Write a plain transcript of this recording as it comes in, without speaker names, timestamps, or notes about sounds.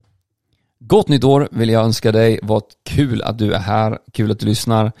Gott nytt år vill jag önska dig. Vad kul att du är här, kul att du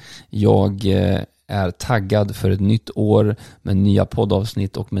lyssnar. Jag är taggad för ett nytt år med nya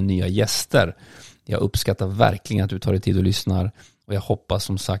poddavsnitt och med nya gäster. Jag uppskattar verkligen att du tar dig tid och lyssnar. Och jag hoppas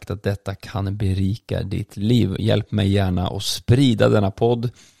som sagt att detta kan berika ditt liv. Hjälp mig gärna att sprida denna podd.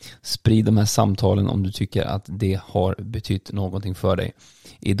 Sprid de här samtalen om du tycker att det har betytt någonting för dig.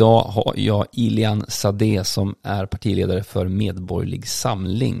 Idag har jag Ilan Sadé som är partiledare för Medborgerlig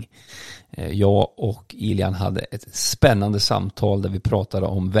Samling. Jag och Ilan hade ett spännande samtal där vi pratade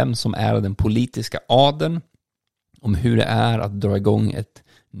om vem som är den politiska adeln. Om hur det är att dra igång ett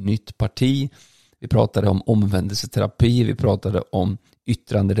nytt parti. Vi pratade om omvändelseterapi, vi pratade om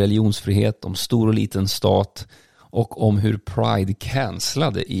yttrande religionsfrihet, om stor och liten stat och om hur Pride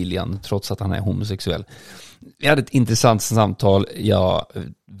cancellade Ilan trots att han är homosexuell. Vi hade ett intressant samtal, jag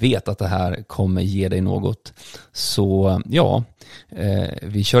vet att det här kommer ge dig något. Så ja,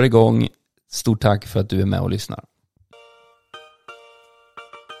 vi kör igång. Stort tack för att du är med och lyssnar.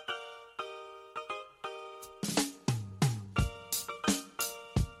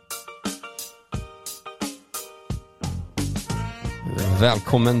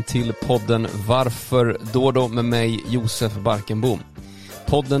 Välkommen till podden Varför då med mig Josef Barkenbom.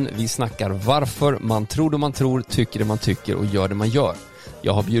 Podden vi snackar varför man tror det man tror, tycker det man tycker och gör det man gör.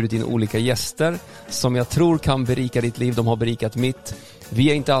 Jag har bjudit in olika gäster som jag tror kan berika ditt liv, de har berikat mitt.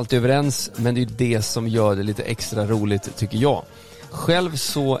 Vi är inte alltid överens, men det är det som gör det lite extra roligt tycker jag. Själv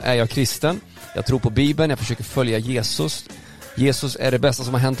så är jag kristen, jag tror på Bibeln, jag försöker följa Jesus. Jesus är det bästa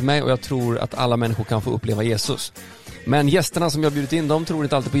som har hänt mig och jag tror att alla människor kan få uppleva Jesus. Men gästerna som jag bjudit in, de tror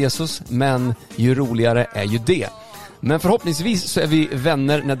inte alltid på Jesus, men ju roligare är ju det. Men förhoppningsvis så är vi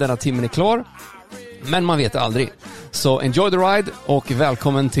vänner när denna timmen är klar. Men man vet aldrig. Så enjoy the ride och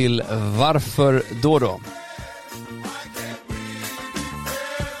välkommen till Varför då?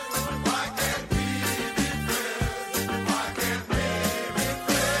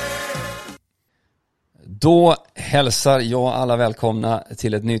 Då hälsar jag alla välkomna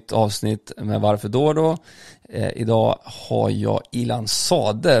till ett nytt avsnitt med Varför då? Idag har jag Ilan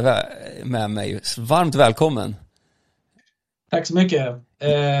Sadé med mig. Varmt välkommen. Tack så mycket.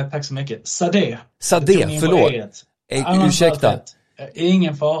 Tack så mycket. Sadé, förlåt. Ursäkta.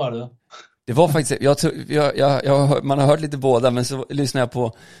 Ingen fara du. Det var faktiskt, man har hört lite båda, men så lyssnade jag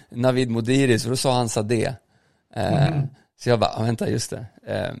på Navid Modiris och då sa han Sadé. Så jag bara, vänta, just det.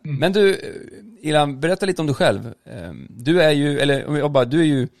 Men du, Ilan, berätta lite om dig själv. Du är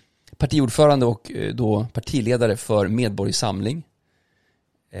ju partiordförande och då partiledare för Medborgerlig Samling.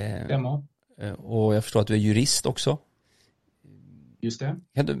 Och jag förstår att du är jurist också. Just det.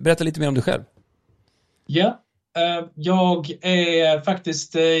 Kan du berätta lite mer om dig själv? Ja, jag är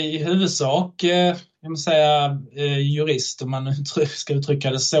faktiskt i huvudsak jurist om man ska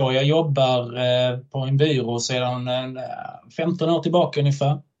uttrycka det så. Jag jobbar på en byrå sedan 15 år tillbaka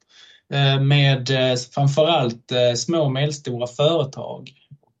ungefär med framförallt små och medelstora företag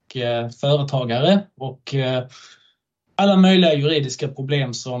och företagare och alla möjliga juridiska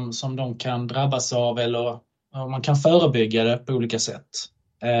problem som de kan drabbas av eller man kan förebygga det på olika sätt.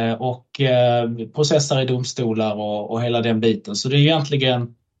 Och processar i domstolar och hela den biten. Så det är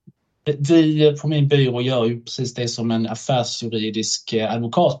egentligen, vi på min byrå gör ju precis det som en affärsjuridisk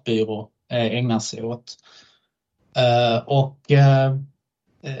advokatbyrå ägnar sig åt. Det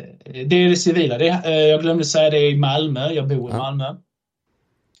är det civila. Jag glömde säga det i Malmö, jag bor i Malmö.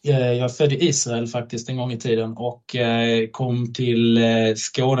 Jag är född i Israel faktiskt en gång i tiden och kom till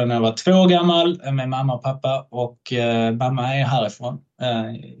Skåne när jag var 2 år gammal med mamma och pappa och mamma är härifrån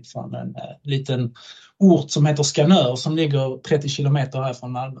från en liten ort som heter Skanör som ligger 30 kilometer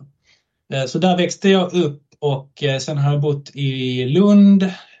härifrån Malmö. Så där växte jag upp och sen har jag bott i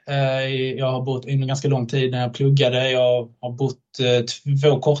Lund. Jag har bott en ganska lång tid när jag pluggade. Jag har bott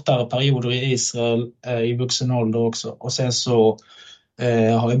 2 kortare perioder i Israel i vuxen ålder också och sen så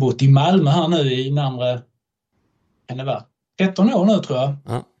har jag bott i Malmö här nu i närmare 13 år nu tror jag.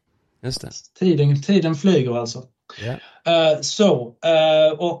 Ja, just det. Tiden flyger alltså. Yeah.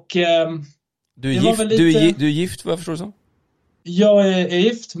 Du är gift vad jag förstår så? Jag är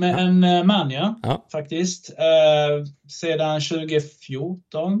gift med en man, faktiskt. Sedan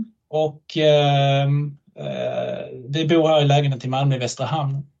 2014 och vi bor här i lägenheten i Malmö i Västra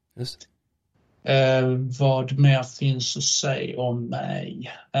Hamn. Just. Vad mer finns att säga om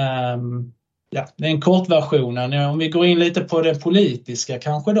mig? Det är en kort version. Om vi går in lite på det politiska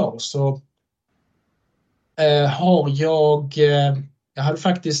kanske då så har jag hade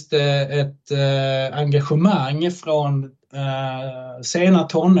faktiskt ett engagemang från sena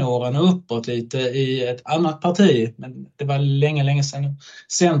tonåren och uppåt lite i ett annat parti, men det var länge sedan,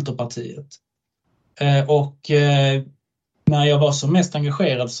 Centerpartiet. När jag var som mest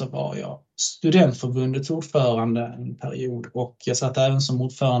engagerad så var jag studentförbundets ordförande en period och jag satt även som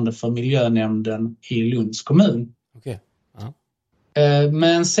ordförande för miljönämnden i Lunds kommun. Okay.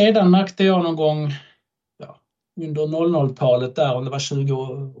 Men sedan märkte jag någon gång under 00-talet där, om det var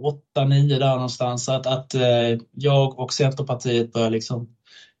 28-9 där någonstans, att jag och Centerpartiet började liksom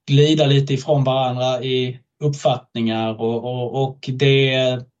glida lite ifrån varandra i uppfattningar och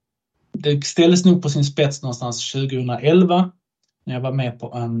det ställdes nog på sin spets någonstans 2011 när jag var med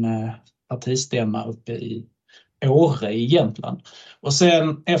på en partistämma uppe i Åre i Jämtland. Och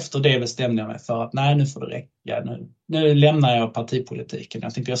sen efter det bestämde jag mig för att nej, nu får det räcka. Nu lämnar jag partipolitiken.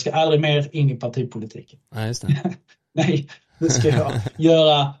 Jag tänkte jag ska aldrig mer in i partipolitiken. Nej, just det. Nej, nu ska jag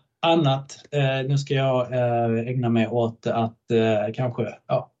göra annat. Nu ska jag ägna mig åt att kanske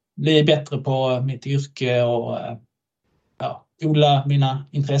bli bättre på mitt yrke och odla mina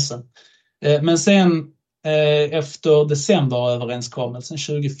intressen. Men sen efter decemberöverenskommelsen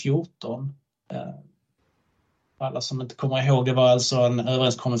 2014, alla som inte kommer ihåg, det var alltså en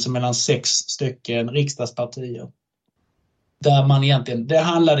överenskommelse mellan 6 stycken riksdagspartier. Där man egentligen, det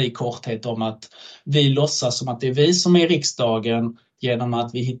handlade i korthet om att vi låtsas som att det är vi som är i riksdagen genom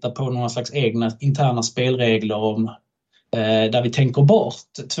att vi hittar på några slags egna interna spelregler om där vi tänker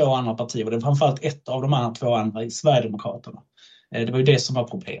bort 2 andra partier. Och det var framförallt ett av de andra 2 andra i Sverigedemokraterna. Det var ju det som var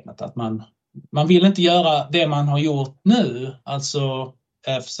problemet, att man vill inte göra det man har gjort nu, alltså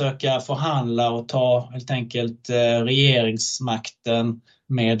försöka förhandla och ta helt enkelt regeringsmakten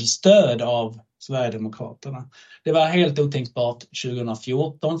med stöd av Sverigedemokraterna. Det var helt otänkbart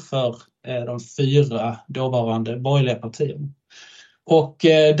 2014 för de 4 dåvarande borgerliga partierna. Och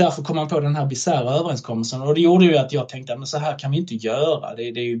därför kom man på den här bizarra överenskommelsen, och det gjorde ju att jag tänkte att så här kan vi inte göra, det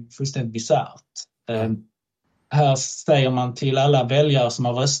är ju fullständigt bizarrt. Här säger man till alla väljare som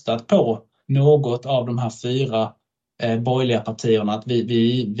har röstat på något av de här 4 borgerliga partierna att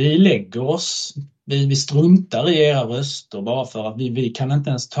vi lägger oss, vi struntar i era röster bara för att vi kan inte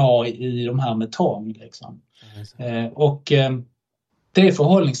ens ta i de här med tång. Liksom. Det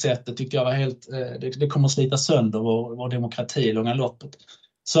förhållningssättet tyckte jag var helt, det kommer att slita sönder vår demokrati i långa loppet.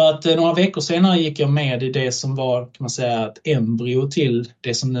 Så att några veckor senare gick jag med i det som var, kan man säga, ett embryo till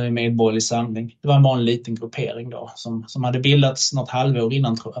det som nu är Medborgerlig samling. Det var en vanlig liten gruppering då som hade bildats något halvår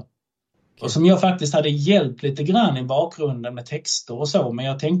innan, tror jag. Och som jag faktiskt hade hjälpt lite grann i bakgrunden med texter och så. Men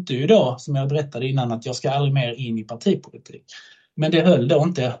jag tänkte ju då, som jag berättade innan, att jag ska aldrig mer in i partipolitik. Men det höll då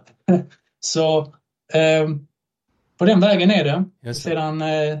inte. Så på den vägen är det. Sedan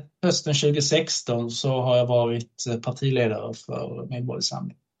hösten 2016 så har jag varit partiledare för Medborgerlig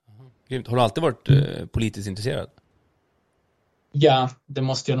samling. Har du alltid varit politiskt intresserad? Ja, det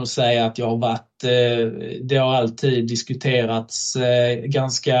måste jag nog säga att jag har varit. Det har alltid diskuterats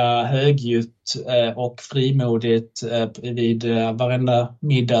ganska högljutt och frimodigt vid varenda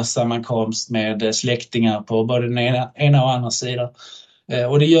middagssammankomst med släktingar på både den ena och andra sidan.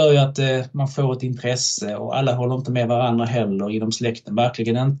 Och det gör ju att man får ett intresse, och alla håller inte med varandra heller inom släkten,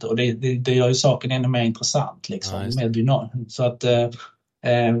 verkligen inte. Och det gör ju saken ännu mer intressant, liksom, mer dynamiskt. Så att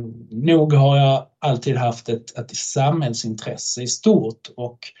nog har jag alltid haft ett samhällsintresse i stort,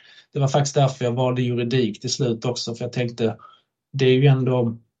 och det var faktiskt därför jag valde juridik till slut också, för jag tänkte det är ju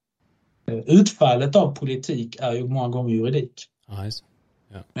ändå utfallet av politik är ju många gånger juridik.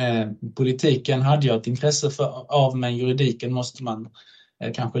 Politiken hade jag ett intresse av, men juridiken måste man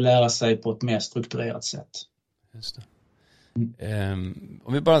kanske lära sig på ett mer strukturerat sätt. Just det.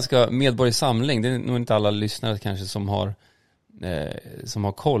 Om vi bara ska Medborgerlig samling, det är nog inte alla lyssnare kanske som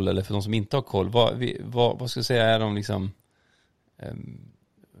har koll, eller för de som inte har koll, vad ska jag säga är de liksom,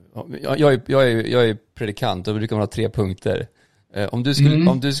 jag är predikant och brukar man ha 3 punkter. Om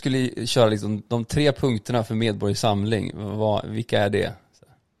du skulle köra liksom de 3 punkterna för Medborgerlig samling, vilka är det?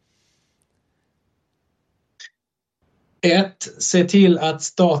 1. Se till att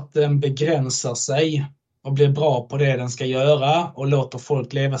staten begränsar sig och blir bra på det den ska göra och låter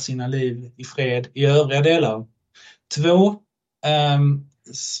folk leva sina liv i fred i övriga delar. 2.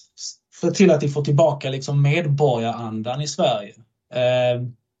 Se till att vi får tillbaka liksom medborgarandan i Sverige.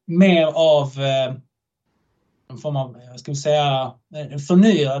 Mer av en form av, ska vi säga,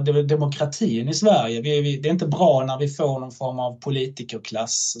 förnyad demokratin i Sverige. Det är inte bra när vi får någon form av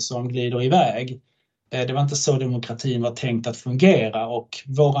politikerklass som glider iväg. Det var inte så demokratin var tänkt att fungera, och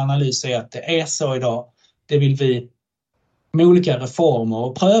vår analys är att det är så idag. Det vill vi med olika reformer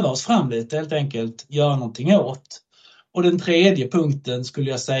och pröva oss fram lite, helt enkelt göra någonting åt. Och den 3:e punkten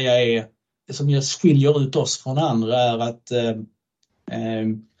skulle jag säga är som skiljer ut oss från andra är att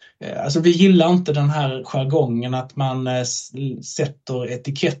alltså vi gillar inte den här jargongen att man sätter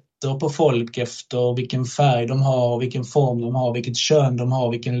etiketter på folk efter vilken färg de har, vilken form de har, vilket kön de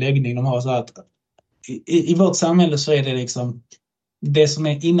har, vilken läggning de har. Så att i vårt samhälle så är det liksom det som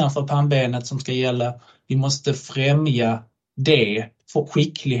är innanför pannbenet som ska gälla. Vi måste främja det, få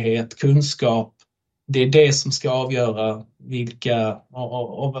skicklighet, kunskap. Det är det som ska avgöra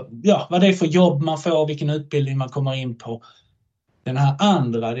vad det är för jobb man får, vilken utbildning man kommer in på. Den här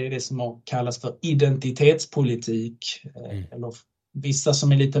andra, det är det som kallas för identitetspolitik. Eller vissa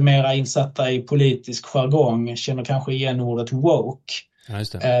som är lite mer insatta i politisk jargong känner kanske igen ordet woke. Ja,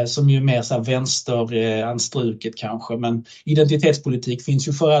 just det. Som ju är mer så här vänsteranstruket kanske. Men identitetspolitik finns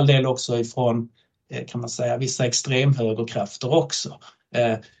ju för all del också ifrån, kan man säga, vissa extremhögerkrafter också.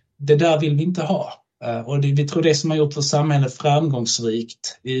 Det där vill vi inte ha. Och vi tror det som har gjort vårt samhälle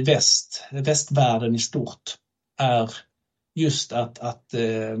framgångsrikt i västvärlden i stort är just att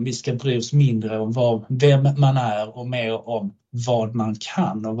vi ska bry oss mindre om vem man är och mer om vad man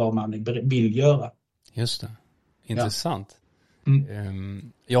kan och vad man vill göra. Just det. Intressant. Ja.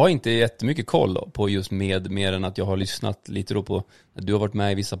 Jag har inte jättemycket koll på just mer än att jag har lyssnat lite då på, du har varit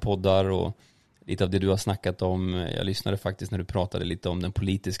med i vissa poddar och lite av det du har snackat om. Jag lyssnade faktiskt när du pratade lite om den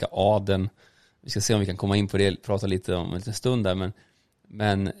politiska adeln. Vi ska se om vi kan komma in på det, prata lite om en liten stund där,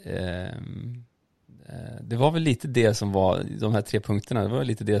 men det var väl lite det som var de här 3 punkterna. Det var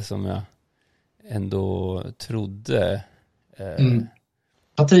lite det som jag ändå trodde.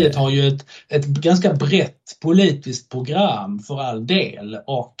 Partiet har ju ett ganska brett politiskt program för all del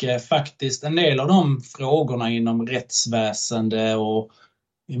och faktiskt en del av de frågorna inom rättsväsende och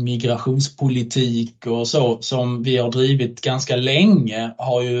migrationspolitik och så som vi har drivit ganska länge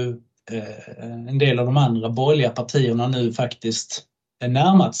har ju en del av de andra borgerliga partierna nu faktiskt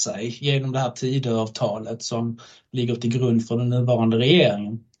närmat sig genom det här Tidöavtalet som ligger till grund för den nuvarande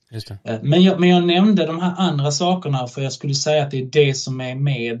regeringen. Just det. Men jag nämnde de här andra sakerna för jag skulle säga att det är det som är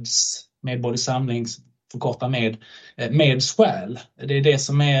Medborgerlig Samling, förkorta meds själ. Det är det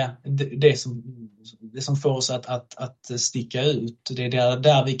som är det som får oss att sticka ut. Det är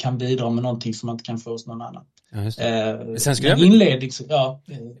där vi kan bidra med någonting som man inte kan få hos någon annan. Ja, just det. Sen skulle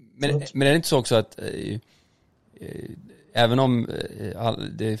men är det inte så också att även om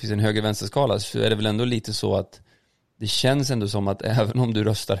det finns en höger-vänster-skala så är det väl ändå lite så att det känns ändå som att även om du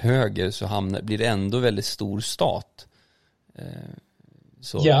röstar höger så blir det ändå väldigt stor stat.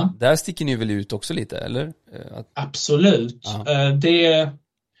 Så ja. Där sticker ni väl ut också lite, eller? Absolut.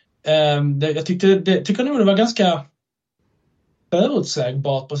 Jag tycker nog det var ganska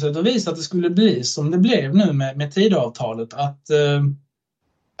förutsägbart på sätt och vis att det skulle bli som det blev nu med Tidöavtalet. Att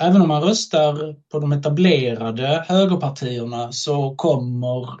även om man röstar på de etablerade högerpartierna så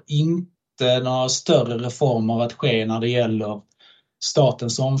kommer inte några större reformer att ske när det gäller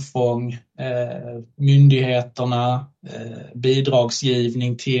statens omfång, myndigheterna,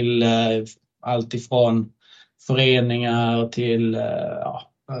 bidragsgivning till allt ifrån föreningar till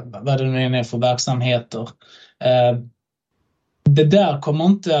vad det nu är för verksamheter. Det där kommer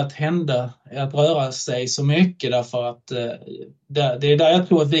inte att hända, att röra sig så mycket därför att det är där jag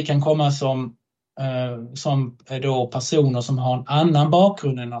tror att vi kan komma som då personer som har en annan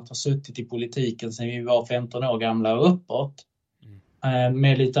bakgrund än att ha suttit i politiken sedan vi var 15 år gamla och uppåt.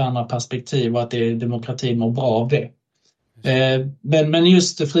 Med lite andra perspektiv och att demokratin mår bra av det. Men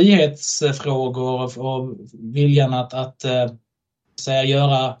just frihetsfrågor och viljan att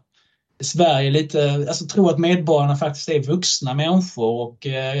göra Sverige lite, alltså tro att medborgarna faktiskt är vuxna människor och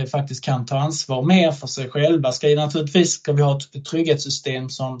faktiskt kan ta ansvar mer för sig själva. Naturligtvis ska vi ha ett trygghetssystem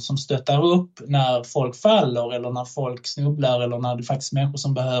som stöttar upp när folk faller eller när folk snubblar eller när det faktiskt är människor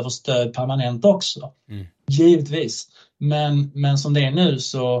som behöver stöd permanent också. Givetvis. Men som det är nu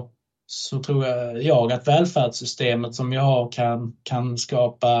så tror jag att välfärdssystemet som jag har kan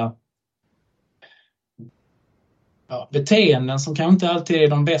skapa beteenden som kanske inte alltid är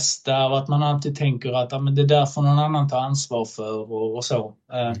de bästa och att man alltid tänker att men det där får någon annan ta ansvar för och så.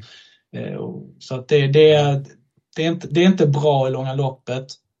 Så att det är inte bra i långa loppet.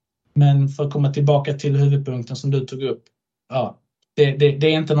 Men för att komma tillbaka till huvudpunkten som du tog upp. Det är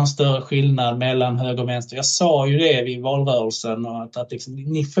inte någon större skillnad mellan höger och vänster. Jag sa ju det vid valrörelsen att liksom,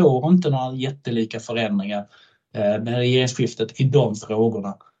 ni får inte några jättelika förändringar med regeringsskiftet i de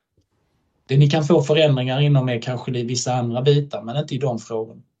frågorna. Det ni kan få förändringar inom är kanske vissa andra bitar, men inte i de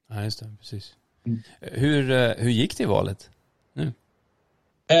frågorna. Ja, just det, precis. Hur gick det i valet nu?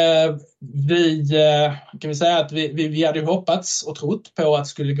 Vi kan säga att vi hade hoppats och trott på att det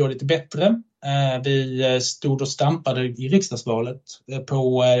skulle gå lite bättre. Vi stod och stampade i riksdagsvalet på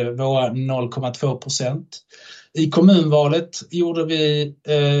våra 0,2%. I kommunvalet gjorde vi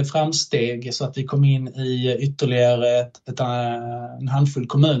framsteg så att vi kom in i ytterligare en handfull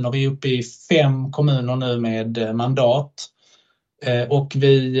kommuner. Vi är uppe i 5 kommuner nu med mandat. Och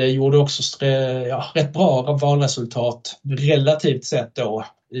vi gjorde också rätt bra valresultat relativt sett då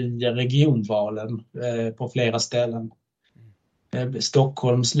i regionvalen på flera ställen.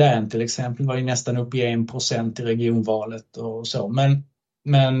 Stockholms län till exempel var ju nästan uppe i 1% i regionvalet och så.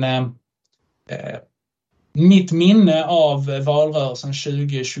 Men mitt minne av valrörelsen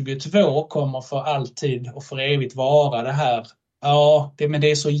 2022 kommer för alltid och för evigt vara det här. Ja, men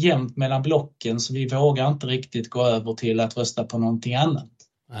det är så jämnt mellan blocken så vi vågar inte riktigt gå över till att rösta på någonting annat.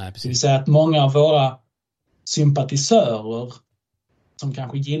 Nej, precis. Det vill säga att många av våra sympatisörer som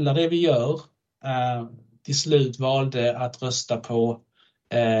kanske gillar det vi gör till slut valde att rösta på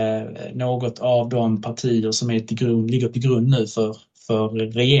något av de partier som ligger till grund nu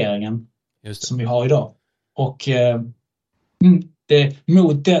för regeringen som vi har idag. Och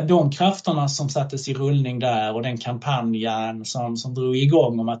mot de krafterna som sattes i rullning där och den kampanjen som drog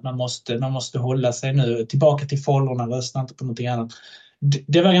igång om att man måste hålla sig nu tillbaka till fållorna, rösta inte på någonting annat.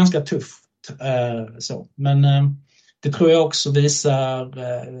 Det var ganska tufft. Men det tror jag också visar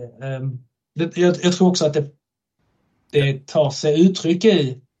jag tror också att det tar sig uttryck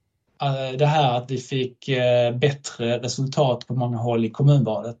i det här att vi fick bättre resultat på många håll i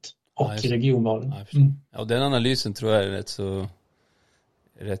kommunvalet och i regionvalen. Och den analysen tror jag är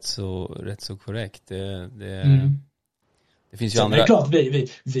rätt så korrekt. Det finns ju andra. Det är klart,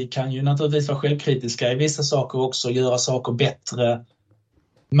 vi kan ju naturligtvis vara självkritiska i vissa saker också, göra saker bättre.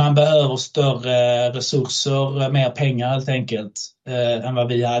 Man behöver större resurser, mer pengar helt enkelt än vad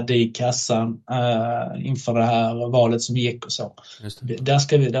vi hade i kassan inför det här valet som gick och så.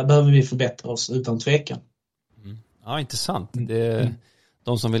 Där behöver vi förbättra oss utan tvekan. Ja, intressant.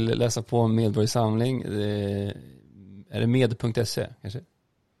 De som vill läsa på Medborgarsamling, är det med.se kanske?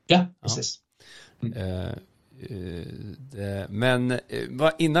 Ja, precis. Men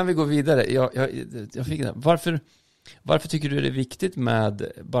innan vi går vidare, jag fick det. Varför tycker du det är viktigt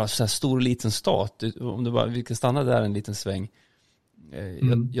med bara så här stor och liten stat? Om vi kan stanna där en liten sväng.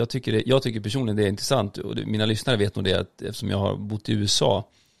 Jag tycker personligen det är intressant, och mina lyssnare vet nog det, att eftersom jag har bott i USA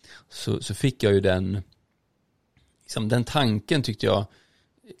så fick jag ju den tanken, tyckte jag,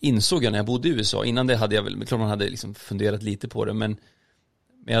 insåg jag när jag bodde i USA. Innan det hade jag väl, klart man hade liksom funderat lite på det, men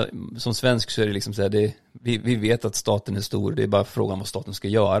som svensk så är det liksom så här, vi vet att staten är stor, det är bara frågan vad staten ska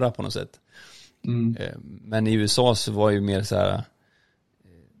göra på något sätt. Men i USA så var ju mer så här,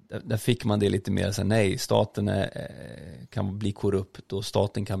 där fick man det lite mer så här, nej, staten kan bli korrupt och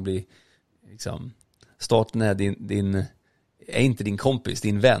staten kan bli liksom, staten är är inte din kompis,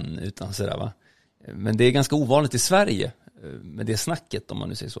 din vän, utan så där, va. Men det är ganska ovanligt i Sverige med det snacket, om man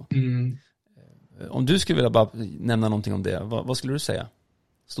nu säger så. Om du skulle vilja bara nämna någonting om det, vad skulle du säga?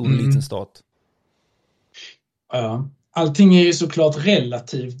 Stor och liten stat. Ja. Allting är ju såklart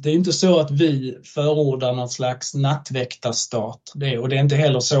relativt. Det är inte så att vi förordar någon slags nattväktarstat. Och det är inte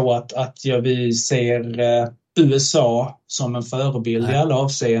heller så att vi ser USA som en förebild i alla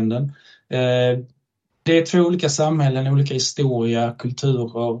avseenden. Det är 2 olika samhällen, olika historia,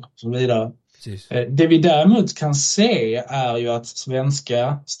 kulturer och så vidare. Precis. Det vi däremot kan se är ju att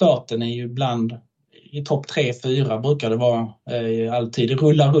svenska staten är ju bland i topp 3-4 brukar det vara alltid. Det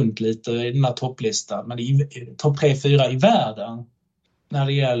rullar runt lite i den här topplistan. Men i topp 3-4 i världen när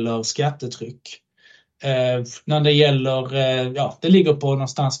det gäller skattetryck. När det gäller, det ligger på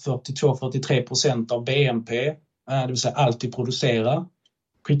någonstans 42-43% av BNP. Det vill säga allt vi producerar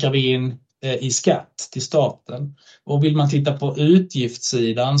skickar vi in i skatt till staten. Och vill man titta på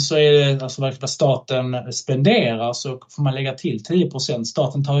utgiftssidan så är det alltså vad staten spenderar, så får man lägga till 10%.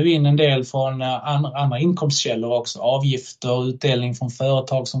 Staten tar ju in en del från andra inkomstkällor också. Avgifter, utdelning från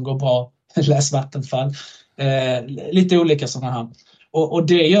företag som går bra, läs Vattenfall. Lite olika sådana här. Och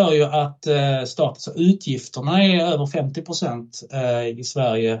det gör ju att statens utgifterna är över 50% i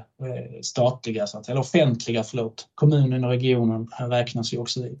Sverige statliga, så att, eller offentliga, kommunen och regionen räknas ju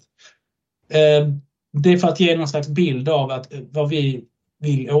också dit. Det är för att ge någon slags bild av vad vi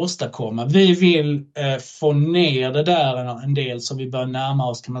vill åstadkomma. Vi vill få ner det där en del, så vi bör närma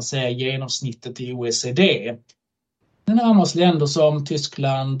oss, kan man säga, genomsnittet i OECD. Det närmar oss länder som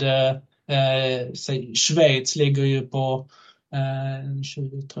Tyskland, Schweiz ligger ju på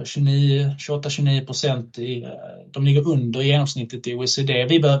 28-29%. De ligger under genomsnittet i OECD.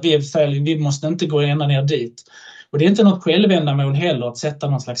 Vi måste inte gå ända ner dit. Och det är inte något självändamål heller att sätta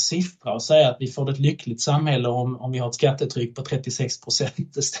någon slags siffra och säga att vi får ett lyckligt samhälle om vi har ett skattetryck på 36%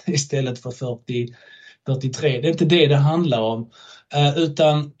 istället för 43. Det är inte det handlar om.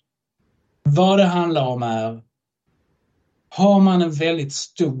 Utan vad det handlar om är, har man en väldigt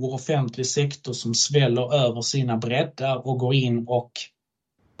stor offentlig sektor som sväller över sina breddar och går in och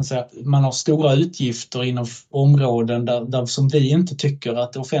man har stora utgifter inom områden där som vi inte tycker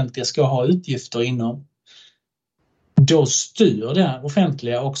att det offentliga ska ha utgifter inom, då styr det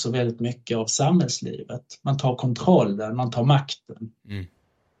offentliga också väldigt mycket av samhällslivet. Man tar kontrollen, man tar makten. Mm.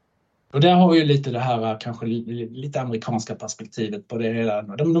 Och där har ju lite det här kanske lite amerikanska perspektivet på det hela.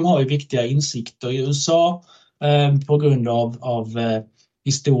 De har ju viktiga insikter i USA på grund av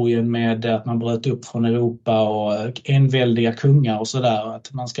historien med att man bröt upp från Europa och enväldiga kungar och sådär.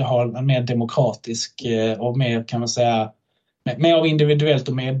 Att man ska ha en mer demokratisk och mer, kan man säga, mer av individuellt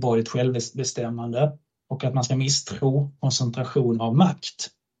och medborgerligt självbestämmande. Och att man ska misstro koncentration av makt.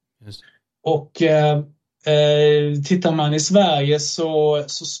 Just. Och tittar man i Sverige så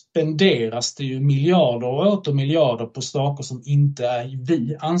spenderas det ju miljarder och åter miljarder på saker som inte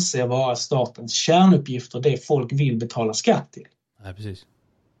vi anser vara statens kärnuppgifter, det folk vill betala skatt till. Ja, precis.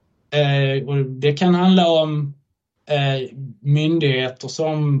 Och det kan handla om myndigheter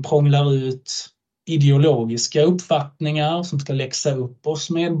som prånglar ut ideologiska uppfattningar som ska läxa upp oss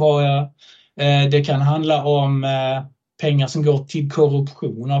medborgare. Det kan handla om pengar som går till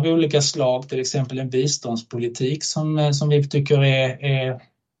korruption av olika slag, till exempel en biståndspolitik som vi tycker är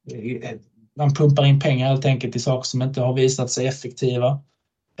man pumpar in pengar helt enkelt i saker som inte har visat sig effektiva.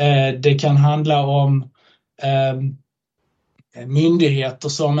 Det kan handla om myndigheter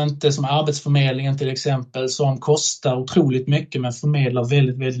som Arbetsförmedlingen till exempel, som kostar otroligt mycket men förmedlar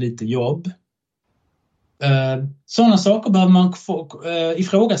väldigt, väldigt lite jobb. Sådana saker behöver man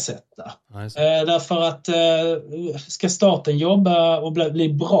ifrågasätta. Därför att ska staten jobba och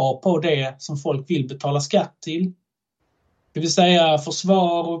bli bra på det som folk vill betala skatt till, det vill säga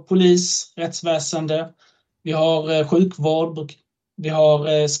försvar, polis, rättsväsende, vi har sjukvård, vi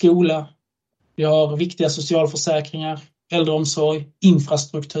har skola, vi har viktiga socialförsäkringar, äldreomsorg,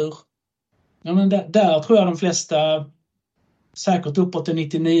 infrastruktur. Ja, men där tror jag de flesta, säkert uppåt till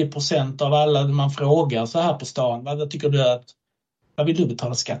 99% av alla man frågar så här på stan, vad tycker du vad vill du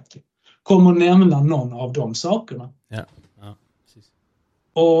betala skatt till? Kommer nämna någon av de sakerna. Ja, precis.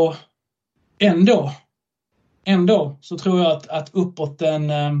 Och ändå så tror jag att uppåt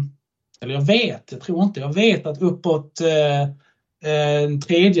jag vet att uppåt en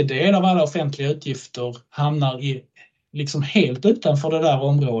tredjedel av alla offentliga utgifter hamnar liksom helt utanför det där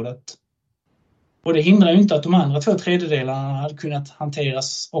området. Och det hindrar ju inte att de andra 2/3 hade kunnat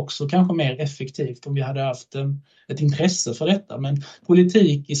hanteras också kanske mer effektivt om vi hade haft ett intresse för detta. Men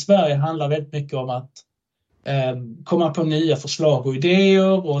politik i Sverige handlar väldigt mycket om att komma på nya förslag och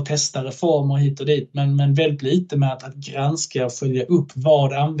idéer och testa reformer hit och dit. Men väldigt lite med att granska och följa upp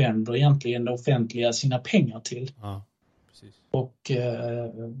vad använder egentligen det offentliga sina pengar till. Ja, precis. Och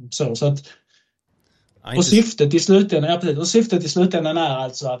så att och syftet i slutändan är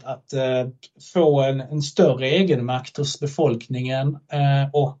alltså att få en större egenmakt hos befolkningen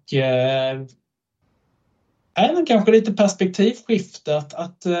och även kanske lite perspektivskifte.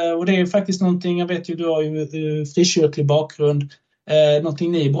 Och det är faktiskt någonting, jag vet ju, du har ju frikyrklig bakgrund.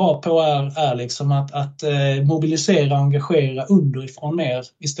 Någonting ni är bra på är liksom att mobilisera och engagera underifrån mer,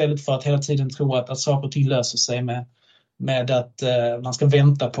 istället för att hela tiden tro att saker och ting löser sig med att man ska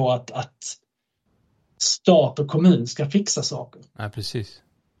vänta på att stat och kommun ska fixa saker. Ja,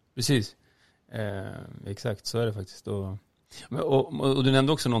 precis. Exakt, så är det faktiskt. Och du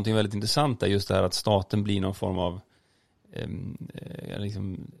nämnde också någonting väldigt intressant där, just det här att staten blir någon form av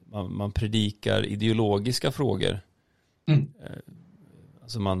liksom, man predikar ideologiska frågor.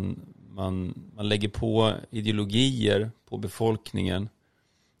 Alltså man lägger på ideologier på befolkningen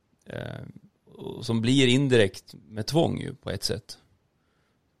som blir indirekt med tvång ju, på ett sätt.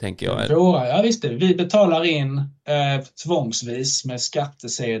 Tänker jag. Ja, visst det. Vi betalar in tvångsvis med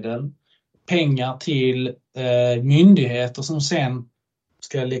skattesedeln pengar till myndigheter som sen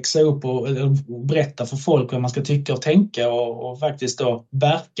ska läxa upp och berätta för folk vad man ska tycka och tänka och faktiskt då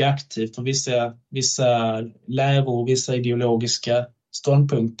verka aktivt för vissa läror, vissa ideologiska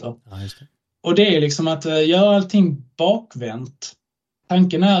ståndpunkter. Ja, just det. Och det är liksom att göra allting bakvänt.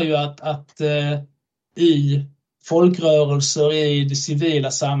 Tanken är ju att i folkrörelser, i det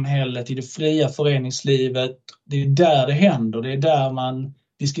civila samhället, i det fria föreningslivet, det är där det händer, det är där man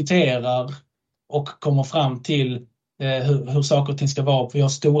diskuterar och kommer fram till hur saker och ting ska vara. Vi har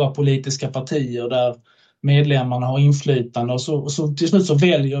stora politiska partier medlemmarna har inflytande och så till slut så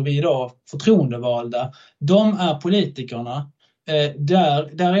väljer vi då förtroendevalda. De är politikerna.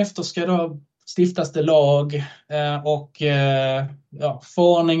 Därefter ska då stiftas det lag och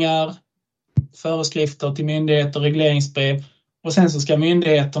förordningar, föreskrifter till myndigheter, regleringsbrev, och sen så ska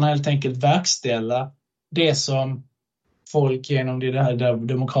myndigheterna helt enkelt verkställa det som folk genom det här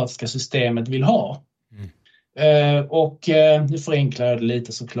demokratiska systemet vill ha. Nu förenklar jag det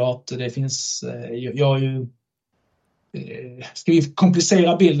lite såklart. Det finns, ska vi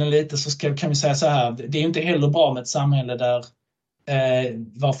komplicera bilden lite så kan vi säga så här. Det är inte heller bra med ett samhälle där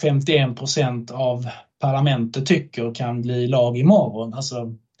var 51% av parlamentet tycker kan bli lag imorgon.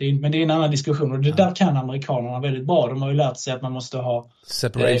 Alltså, men det är en annan diskussion, och det där kan amerikanerna väldigt bra. De har ju lärt sig att man måste ha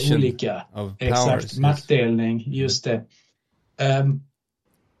olika maktdelning, just det.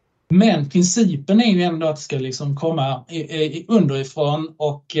 Men principen är ju ändå att det ska liksom komma underifrån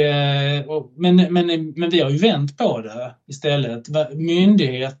men vi har ju vänt på det istället.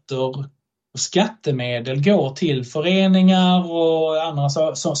 Myndigheter och skattemedel går till föreningar och andra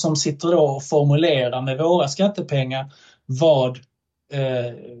som sitter då och formulerar med våra skattepengar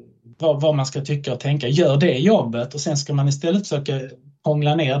vad man ska tycka och tänka. Gör det jobbet, och sen ska man istället försöka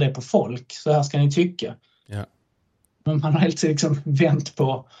hångla ner det på folk. Så här ska ni tycka. Ja. Men man har helt liksom vänt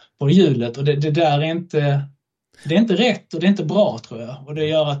på hjulet, och det där är inte rätt och det är inte bra, tror jag. Och det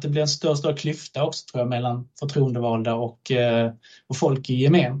gör att det blir en större klyfta också, tror jag, mellan förtroendevalda och folk i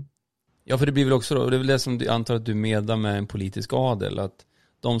gemen. Ja, för det blir väl också då, det är väl det som du antar att du medar med en politisk adel, att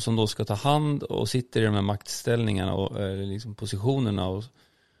de som då ska ta hand och sitter i de här maktställningarna och liksom positionerna, och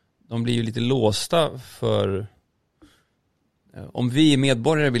de blir ju lite låsta för, om vi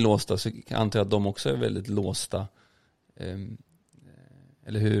medborgare blir låsta så antar jag att de också är väldigt låsta.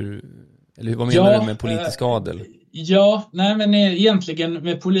 Eller hur vad menar du med politisk adel? Men egentligen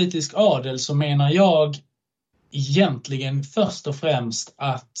med politisk adel så menar jag egentligen först och främst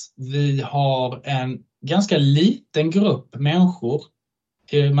att vi har en ganska liten grupp människor.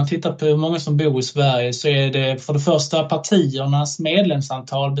 Man tittar på hur många som bor i Sverige, så är det för det första partiernas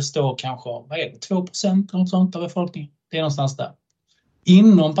medlemsantal består kanske av 2% eller sånt av befolkningen. Det är någonstans där.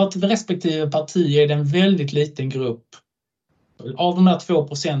 Inom respektive parti är det en väldigt liten grupp. Av de här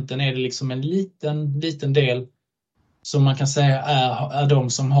 2% är det liksom en liten del som man kan säga är de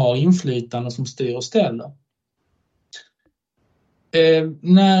som har inflytande och som styr och ställer.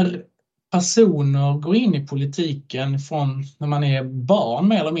 När personer går in i politiken från när man är barn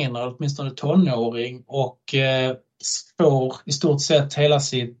mer eller mindre, åtminstone tonåring, och får i stort sett hela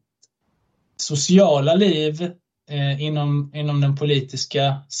sitt sociala liv inom den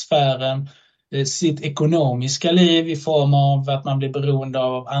politiska sfären, sitt ekonomiska liv i form av att man blir beroende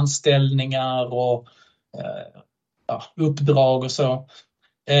av anställningar och uppdrag och så,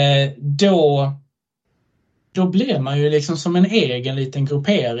 då blir man ju liksom som en egen liten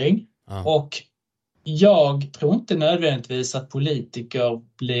gruppering. Och jag tror inte nödvändigtvis att politiker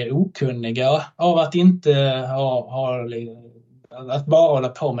blir okunniga av att inte att bara hålla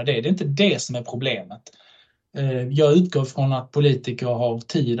på med det. Det är inte det som är problemet. Jag utgår från att politiker har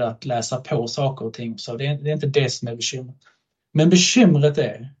tid att läsa på saker och ting, så det är inte det som är bekymret. Men bekymret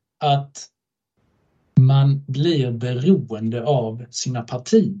är att man blir beroende av sina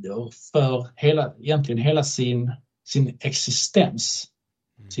partier för egentligen hela sin existens.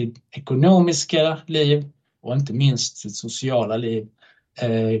 Sitt ekonomiska liv och inte minst sitt sociala liv.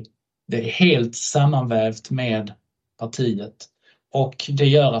 Det är helt sammanvävt med partiet. Och det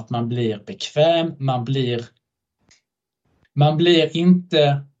gör att man blir bekväm, man blir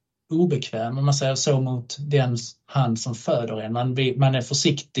inte obekväm, om man säger så, mot den hand som föder en. Man är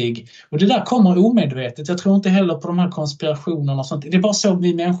försiktig. Och det där kommer omedvetet. Jag tror inte heller på de här konspirationerna och sånt. Det är bara så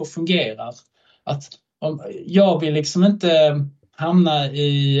vi människor fungerar. Att jag vill liksom inte hamna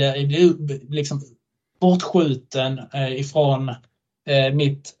i liksom bortskjuten ifrån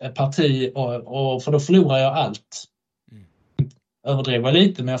mitt parti, och för då förlorar jag allt. Överdriva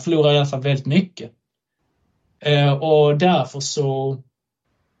lite, men jag förlorar i alla fall väldigt mycket. Och därför så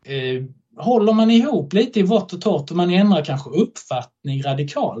håller man ihop lite i vått och torrt, och man ändrar kanske uppfattning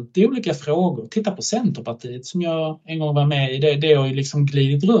radikalt i olika frågor. Titta på Centerpartiet som jag en gång var med i. Det har ju liksom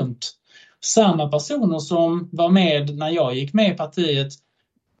glidit runt. Samma personer som var med när jag gick med i partiet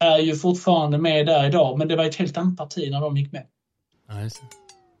är ju fortfarande med där idag, men det var ett helt annat parti när de gick med. Nice.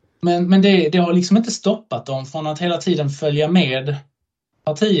 Men det har liksom inte stoppat dem från att hela tiden följa med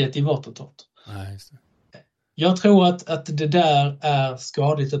partiet i vått och torrt. Nice. Jag tror att det där är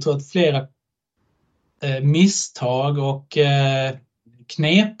skadligt. Jag tror att flera misstag och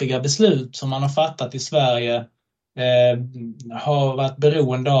knepiga beslut som man har fattat i Sverige har varit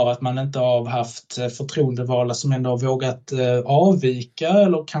beroende av att man inte har haft förtroendevalda som ändå har vågat avvika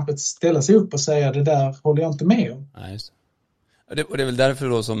eller kanske ställa sig upp och säga det där håller jag inte med om. Ja, just det. Och det är väl därför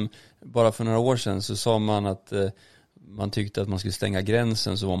då som bara för några år sedan så sa man att man tyckte att man skulle stänga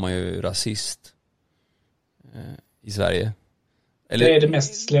gränsen, så var man ju rasist i Sverige. Eller, det är det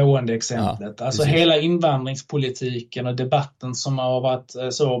mest slående exemplet. Ja, alltså hela invandringspolitiken och debatten som har varit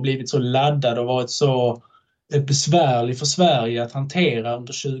blivit så laddad och varit så besvärlig för Sverige att hantera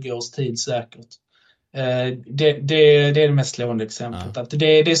under 20 års tid säkert. Det är det mest slående exemplet. Ja. Att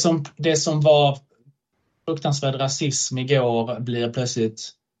det som var fruktansvärd rasism igår blir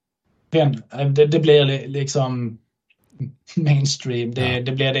plötsligt det blir liksom mainstream.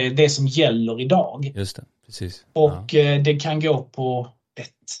 Det blir det som gäller idag. Just det, precis. Och det kan gå på ett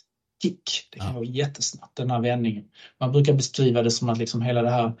kick. Det kan gå jättesnabbt, den här vändningen. Man brukar beskriva det som att liksom hela det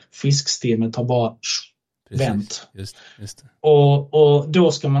här fiskstimmet har bara vänt. Just det. Och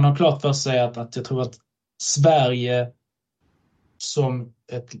då ska man ha klart för sig att jag tror att Sverige som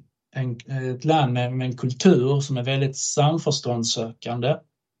ett land med en kultur som är väldigt samförståndssökande.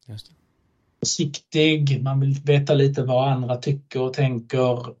 Just det. Försiktig, man vill veta lite vad andra tycker och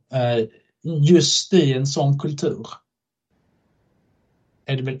tänker. Just i en sån kultur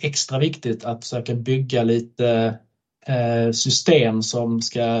är det väl extra viktigt att försöka bygga lite system som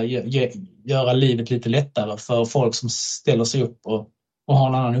ska göra livet lite lättare för folk som ställer sig upp och har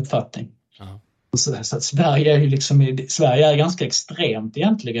en annan uppfattning. Så att Sverige är ju Sverige är ganska extremt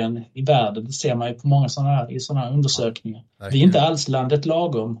egentligen i världen. Det ser man ju på många sådana här undersökningar. Vi är inte alls landet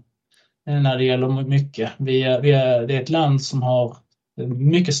lagom när det gäller mycket. Det är ett land som har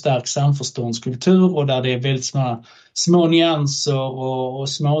mycket stark samförståndskultur och där det är väldigt små nyanser och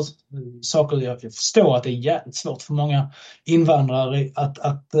små saker. Jag förstår att det är jävligt svårt för många invandrare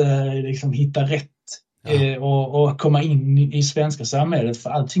att liksom hitta rätt och komma in i svenska samhället, för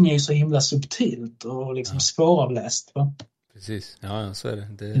allting är ju så himla subtilt och liksom svåravläst. Va? Precis, ja så är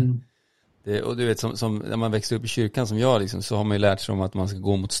det. Och du vet, som när man växer upp i kyrkan som jag liksom, så har man ju lärt sig om att man ska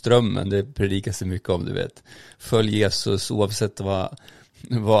gå mot strömmen. Det predikas så mycket om, du vet. Följ Jesus oavsett vad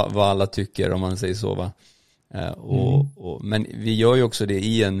alla tycker, om man säger så, va. Men vi gör ju också det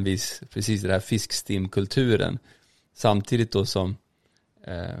i en viss, precis det här fiskstimkulturen. Samtidigt då som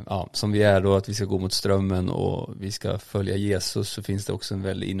vi är då, att vi ska gå mot strömmen och vi ska följa Jesus, så finns det också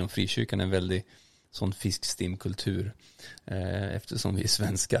inom frikyrkan en väldigt sån fiskstimkultur, eftersom vi är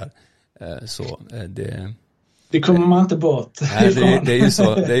svenskar. Det kommer man inte bort. Nej, det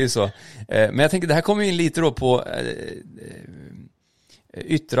är ju så. Men jag tänker, det här kommer in lite då på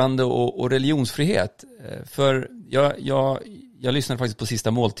yttrande och religionsfrihet. För jag lyssnade faktiskt på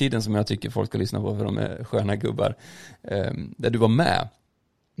Sista måltiden, som jag tycker folk ska lyssna på för de är sköna gubbar, där du var med.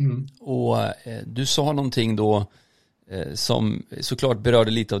 Och du sa någonting då som såklart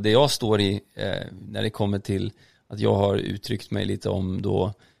berörde lite av det jag står i, när det kommer till att jag har uttryckt mig lite om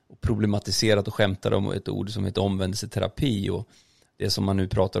då, och problematiserat och skämtat om ett ord som heter omvändelseterapi, och det som man nu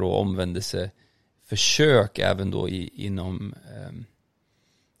pratar om omvändelseförsök även då inom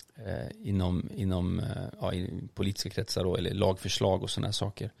i politiska kretsar då, eller lagförslag och sådana här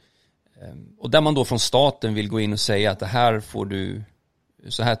saker. Och där man då från staten vill gå in och säga att det här får du,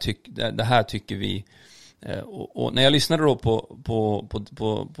 det här tycker vi. Och när jag lyssnade då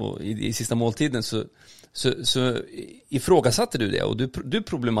på i Sista måltiden så ifrågasatte du det, och du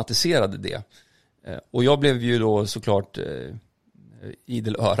problematiserade det. Och jag blev ju då såklart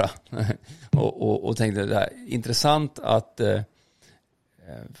idel öra och tänkte det här intressant att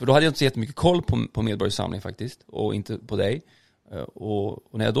för då hade jag inte så jättemycket koll på Medborgarsamling faktiskt, och inte på dig.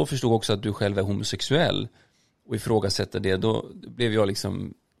 Och när jag då förstod också att du själv är homosexuell och ifrågasätter det, då blev jag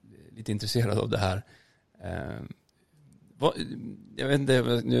liksom lite intresserad av det här. Jag vet inte,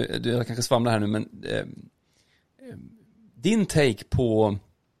 jag kanske svamlar här nu, men din take på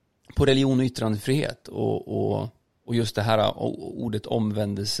religion och yttrandefrihet och just det här ordet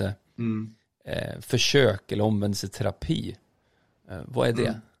omvändelse försök eller omvändelseterapi, vad är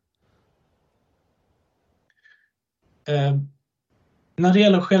det? När det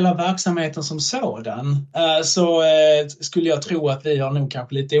gäller själva verksamheten som sådan så skulle jag tro att vi har nog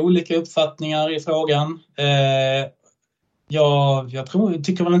kanske lite olika uppfattningar i frågan. Jag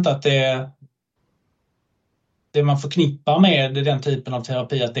tycker väl inte att det man förknippar med den typen av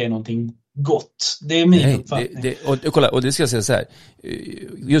terapi, att det är någonting gott. Det är min uppfattning. Och det ska jag säga så här.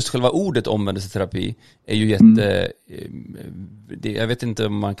 Just själva ordet omvändelseterapi är ju jag vet inte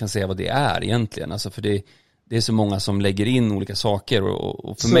om man kan säga vad det är egentligen. Alltså för det är så många som lägger in olika saker.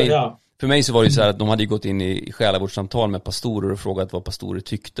 Och för mig så var det så här att de hade gått in i själavårdssamtal med pastorer och frågat vad pastorer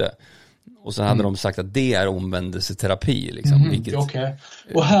tyckte. Och sen hade de sagt att det är omvändelseterapi. Liksom, Okej.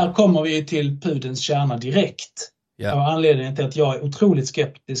 Och här kommer vi till pudelns kärna direkt. Ja. Och anledningen till att jag är otroligt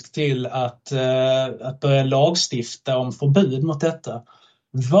skeptisk till att börja lagstifta om förbud mot detta.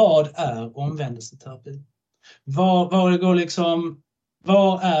 Vad är omvändelseterapi? Var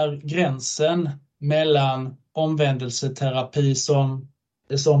är gränsen mellan omvändelseterapi som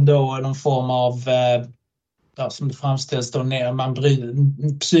då är någon form av som det framställs då,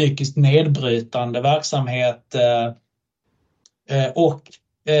 psykiskt nedbrytande verksamhet och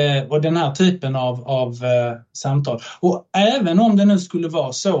den här typen av samtal. Och även om det nu skulle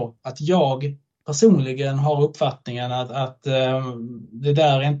vara så att jag personligen har uppfattningen att det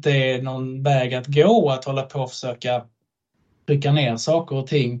där inte är någon väg att gå, att hålla på och försöka trycka ner saker och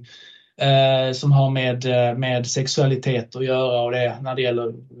ting som har med sexualitet att göra, och det när det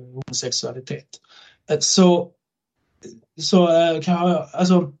gäller homosexualitet. Så kan jag,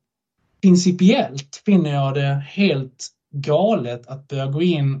 alltså principiellt finner jag det helt galet att börja gå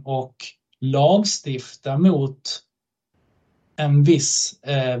in och lagstifta mot en viss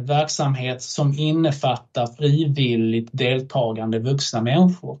verksamhet som innefattar frivilligt deltagande vuxna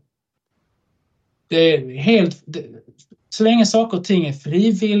människor. Det är så länge saker och ting är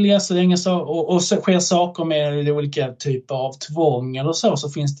frivilliga, så länge och så sker saker med olika typer av tvång eller så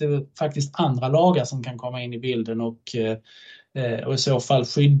finns det faktiskt andra lagar som kan komma in i bilden och i så fall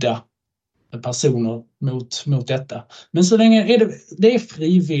skydda personer mot detta. Men så länge det är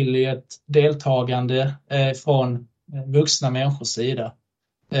frivilligt deltagande från vuxna människors sida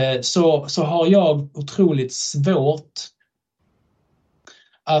så har jag otroligt svårt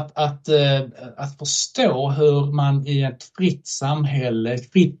att förstå hur man i ett fritt samhälle,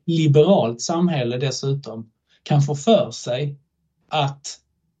 ett fritt liberalt samhälle dessutom, kan få för sig att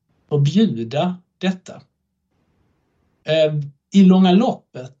förbjuda detta. I långa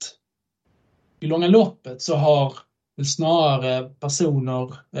loppet så har snarare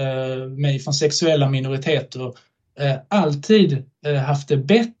personer från sexuella minoriteter alltid haft det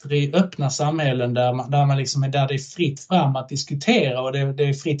bättre i öppna samhällen där det är fritt fram att diskutera, och det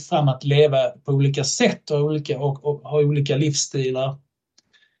är fritt fram att leva på olika sätt och ha olika livsstilar.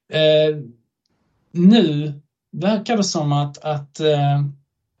 Nu verkar det som att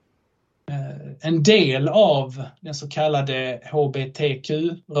en del av den så kallade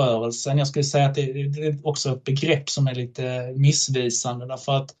HBTQ-rörelsen, jag skulle säga att det är också ett begrepp som är lite missvisande,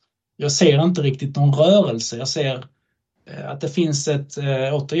 därför att jag ser inte riktigt någon rörelse. Jag ser att det finns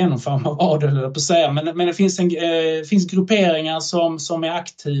återigen en form av adel på att säga, men det finns grupperingar som är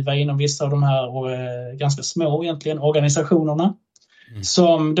aktiva inom vissa av de här ganska små egentligen organisationerna,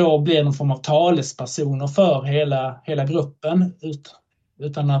 som då blir någon form av talespersoner för hela gruppen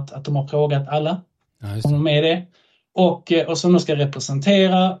utan att de har frågat alla om de är det. Och som de ska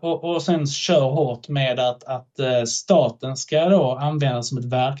representera och sen kör hårt med att staten ska då användas som ett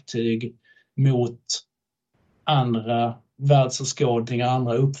verktyg mot andra världsåskådningar,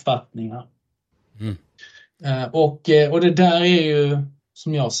 andra uppfattningar. Och det där är ju,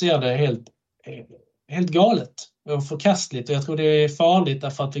 som jag ser det, helt galet och förkastligt, och jag tror det är farligt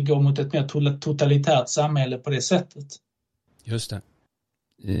därför att vi går mot ett mer totalitärt samhälle på det sättet. Just det.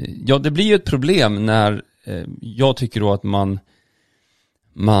 Ja, det blir ju ett problem när jag tycker då att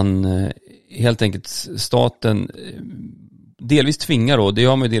man helt enkelt staten delvis tvingar då, det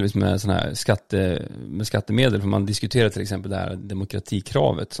gör man ju delvis med såna här skattemedel, för man diskuterar till exempel det här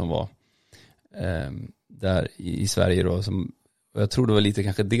demokratikravet som var där i Sverige då, och jag tror det var lite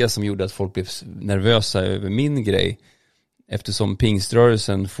kanske det som gjorde att folk blev nervösa över min grej, eftersom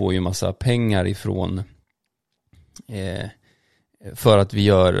pingströrelsen får ju massa pengar ifrån för att vi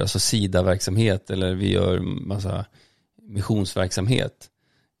gör alltså SIDA-verksamhet, eller vi gör massa missionsverksamhet,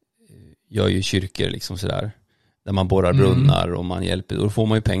 gör ju kyrkor liksom sådär, där man borrar brunnar och man hjälper, och då får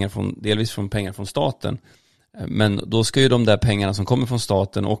man ju pengar delvis från pengar från staten, men då ska ju de där pengarna som kommer från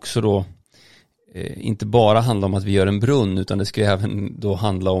staten också då inte bara handla om att vi gör en brunn, utan det ska ju även då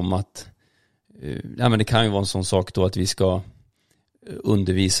handla om att men det kan ju vara en sån sak då att vi ska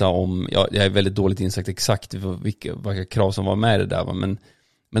undervisa om, jag är väldigt dåligt insagt exakt vilka krav som var med det där, men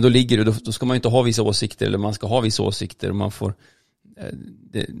då ligger det, då ska man ju inte ha vissa åsikter, eller man ska ha vissa åsikter, och man får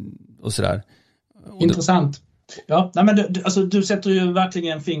och sådär. Intressant. Ja, nej, men du sätter ju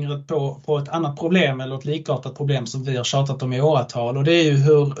verkligen fingret på ett annat problem, eller ett likartat problem som vi har tjatat om i åratal, och det är ju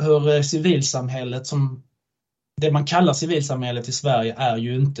hur civilsamhället, som det man kallar civilsamhället i Sverige, är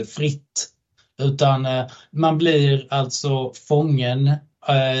ju inte fritt, utan man blir alltså fången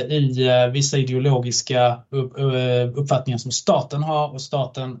i vissa ideologiska uppfattningar som staten har, och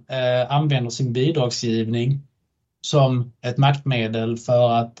staten använder sin bidragsgivning som ett maktmedel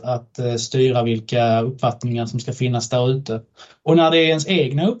för att styra vilka uppfattningar som ska finnas där ute. Och när det är ens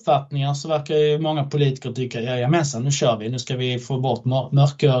egna uppfattningar så verkar ju många politiker tycka, jajamensan, nu kör vi, nu ska vi få bort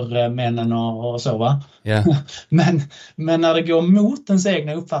mörkermännen och så, va? Yeah. men när det går mot ens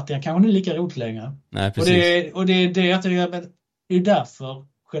egna uppfattningar kanske det är lika roligt längre. Nej, precis. Och det är det jag tycker, det är därför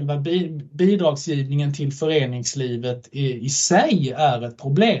själva bidragsgivningen till föreningslivet i sig är ett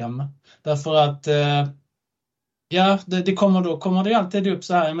problem. Därför att det kommer det alltid upp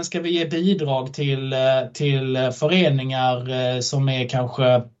så här, men ska vi ge bidrag till föreningar som är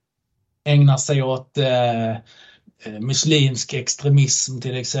kanske ägnar sig åt muslimsk extremism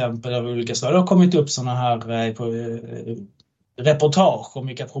till exempel av olika slag. Det har kommit upp sådana här reportage om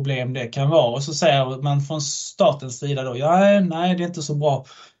vilka problem det kan vara, och så säger man från statens sida då, nej det är inte så bra.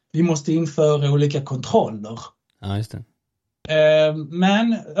 Vi måste införa olika kontroller. Ja, just det.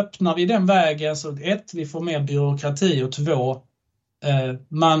 Men öppnar vi den vägen så vi får mer byråkrati, och 2,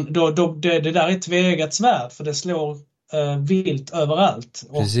 det där är ett tveeggat svärd, för det slår vilt överallt.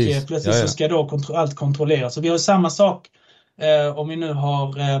 Precis. Och plötsligt så ska då allt kontrolleras. Så vi har samma sak om vi nu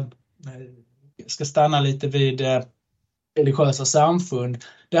ska stanna lite vid religiösa samfund.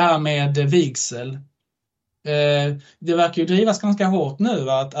 Det här med vigsel. Det verkar ju drivas ganska hårt nu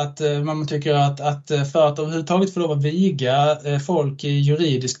att man tycker att för att överhuvudtaget få lov att viga folk i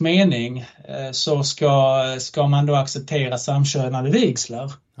juridisk mening så ska man då acceptera samkönade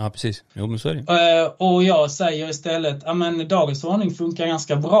vigslar. Ja, precis. Jo, men så är det. Och jag säger istället, dagens ordning funkar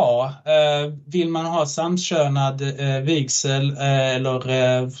ganska bra. Vill man ha samkönad vigsel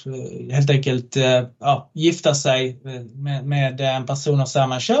eller helt enkelt gifta sig med en person av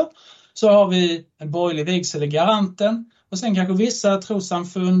samma kön, så har vi en borgerlig vigsel i garanten. Och sen kanske vissa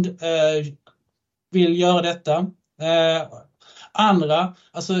trossamfund vill göra detta. Andra,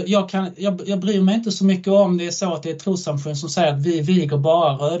 alltså jag bryr mig inte så mycket om det är så att det är trossamfund som säger att vi viger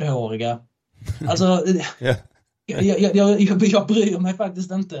bara rödhåriga. Alltså, jag bryr mig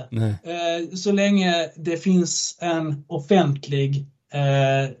faktiskt inte. Så länge det finns en offentlig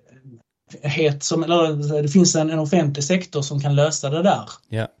det finns en offentlig sektor som kan lösa det där.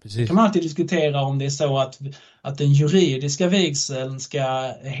 Ja, precis. Kan man alltid diskutera om det är så att den juridiska vigseln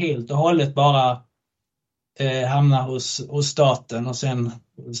ska helt och hållet bara hamna hos staten, och sen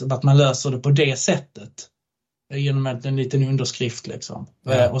att man löser det på det sättet genom en liten underskrift liksom.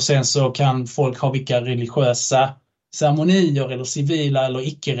 Och sen så kan folk ha vilka religiösa ceremonier eller civila eller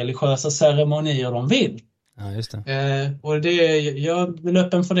icke-religiösa ceremonier de vill. Ja, just det. Och jag är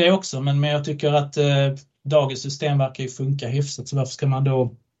öppen för det också, men jag tycker att dagens system verkar ju funka hyfsat, så varför ska man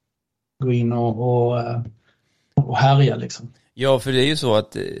då gå in och härja liksom? Ja, för det är ju så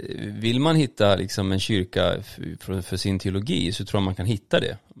att vill man hitta liksom en kyrka för sin teologi, så tror jag man kan hitta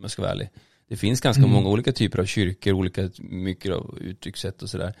det, om jag ska vara ärlig. Det finns ganska många olika typer av kyrkor, olika mycket av uttryckssätt och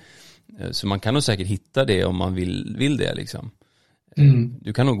sådär. Så man kan nog säkert hitta det om man vill det liksom.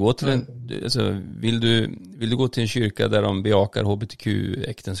 Du kan nog gå till vill du gå till en kyrka där de bejakar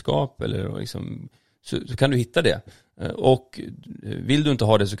hbtq-äktenskap eller liksom, så kan du hitta det. Och vill du inte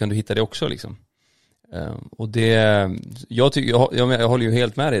ha det så kan du hitta det också liksom. Och det jag håller ju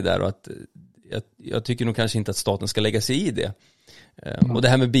helt med dig där, och att jag tycker nog kanske inte att staten ska lägga sig i det. Och det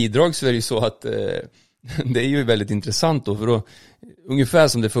här med bidrag, så är det ju så att det är ju väldigt intressant då, för då ungefär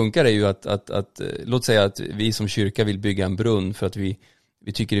som det funkar är ju att låt säga att vi som kyrka vill bygga en brunn för att vi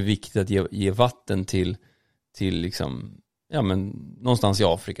tycker det är viktigt att ge vatten till liksom, någonstans i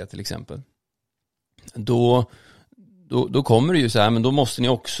Afrika till exempel. Då kommer det ju så här, men då måste ni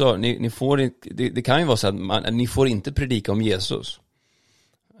också, ni får, det kan ju vara så att ni får inte predika om Jesus.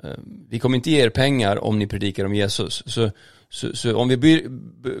 Vi kommer inte ge er pengar om ni predikar om Jesus. Så om vi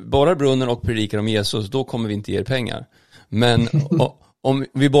borrar brunnen och predikar om Jesus, då kommer vi inte ge er pengar. Men om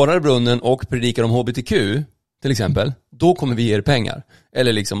vi borrar brunnen och predikar om hbtq till exempel, då kommer vi ge er pengar.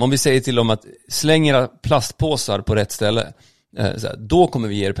 Eller liksom, om vi säger till dem att släng era plastpåsar på rätt ställe, då kommer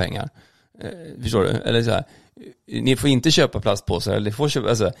vi ge er pengar. Förstår du? Eller så här, ni får inte köpa plastpåsar, eller får köpa,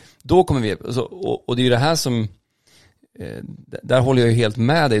 alltså, då kommer vi, alltså, och det är ju det här som där håller jag ju helt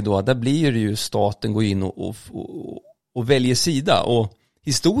med dig då, att där blir det ju staten går in och väljer sida. Och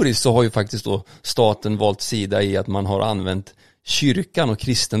historiskt så har ju faktiskt då staten valt sida i att man har använt kyrkan och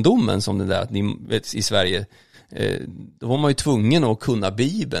kristendomen som det där, att ni vet, i Sverige då var man ju tvungen att kunna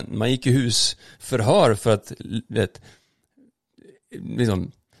Bibeln. Man gick ju husförhör för att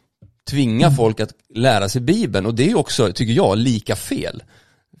liksom tvinga folk att lära sig Bibeln, och det är ju också, tycker jag, lika fel.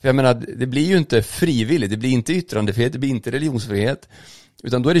 För jag menar, det blir ju inte frivilligt, det blir inte yttrandefrihet, det blir inte religionsfrihet,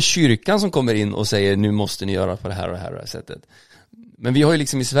 utan då är det kyrkan som kommer in och säger nu måste ni göra på det här och det här sättet. Men vi har ju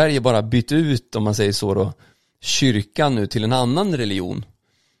liksom i Sverige bara bytt ut, om man säger så då, kyrkan nu till en annan religion.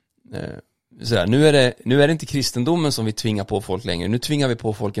 Sådär, nu är det inte kristendomen som vi tvingar på folk längre. Nu tvingar vi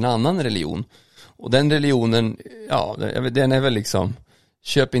på folk en annan religion. Och den religionen, ja, den är väl liksom,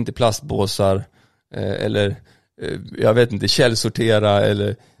 köp inte plastbåsar eller jag vet inte, källsortera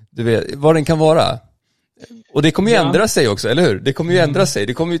eller du vet, vad den kan vara. Och det kommer ju ändra sig också, eller hur? Det kommer ju ändra sig.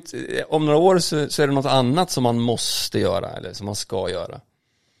 Det kommer ju, om några år så är det något annat som man måste göra eller som man ska göra.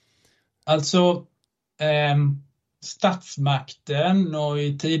 Alltså statsmakten och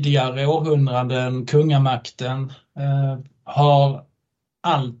i tidigare århundraden kungamakten har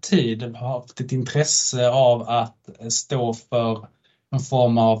alltid haft ett intresse av att stå för en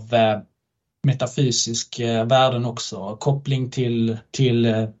form av metafysisk värden också. Koppling till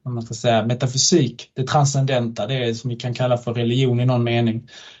vad man ska säga, metafysik, det transcendenta, det är som vi kan kalla för religion i någon mening.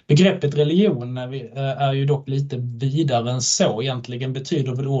 Begreppet religion är ju dock lite vidare än så. Egentligen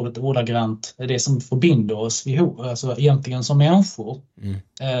betyder väl ordet ordagrant det som förbinder oss alltså egentligen som människor.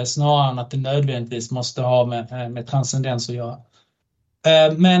 Snarare än att det nödvändigtvis måste ha med transcendens att göra.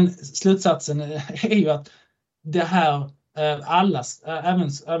 Men slutsatsen är ju att det här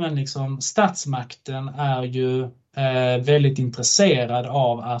även liksom statsmakten är ju väldigt intresserad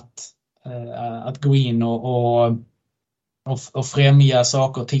av att gå in och främja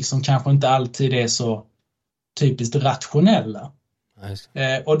saker och ting som kanske inte alltid är så typiskt rationella.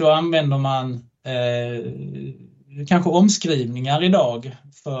 Nice. Och då använder man kanske omskrivningar idag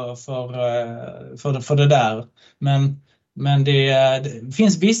för det där. Men det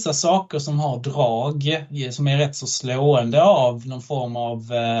finns vissa saker som har drag som är rätt så slående av någon form av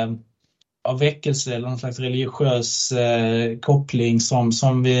väckelse eller någon slags religiös koppling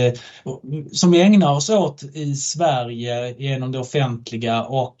som vi ägnar oss åt i Sverige genom det offentliga,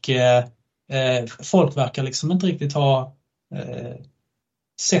 och folk verkar liksom inte riktigt ha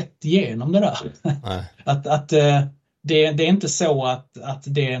sett igenom det där. att det är inte så att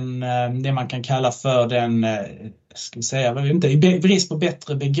det man kan kalla för den, ska vi säga, jag vet inte, i brist på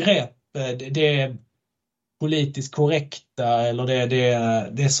bättre begrepp, det är politiskt korrekta eller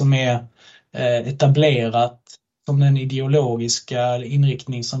det som är etablerat som den ideologiska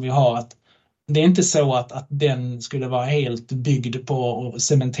inriktning som vi har, att det är inte så att den skulle vara helt byggd på och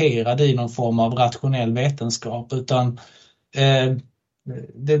cementerad i någon form av rationell vetenskap, utan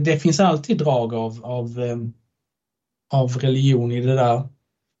det finns alltid drag av religion i det där.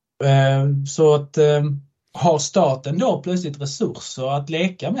 Så att har staten då plötsligt resurser att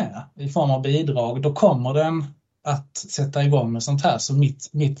leka med i form av bidrag, då kommer den att sätta igång med sånt här. Så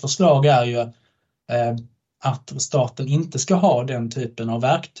mitt förslag är ju att staten inte ska ha den typen av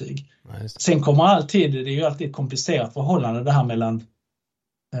verktyg. Nice. Sen kommer det är ju alltid ett komplicerat förhållande det här mellan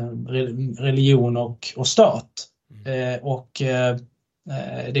religion och stat.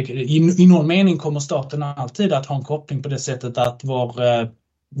 I någon mening kommer staten alltid att ha en koppling på det sättet att våra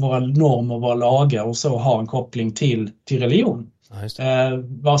normer, våra lagar och så har en koppling till religion.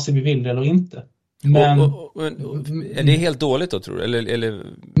 Vare sig vi vill det eller inte. Men, är det helt dåligt då, tror du? Eller?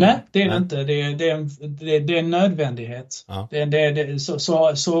 Nej, det är det inte. Det är en nödvändighet. Ja.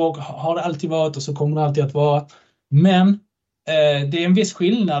 Så har det alltid varit och så kommer det alltid att vara. Men det är en viss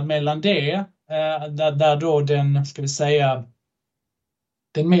skillnad mellan det där då den, ska vi säga,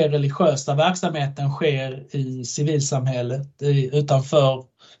 den mer religiösa verksamheten sker i civilsamhället utanför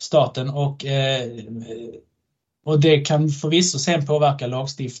staten, och det kan förvisso sen påverka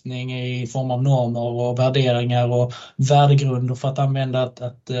lagstiftning i form av normer och värderingar och värdegrunder, för att använda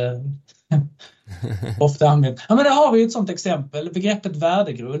att ofta använda. Ja, men där har vi ett sånt exempel. Begreppet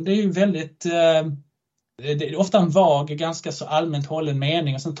värdegrund, det är ju väldigt det är ofta en vag, ganska så allmänt hållen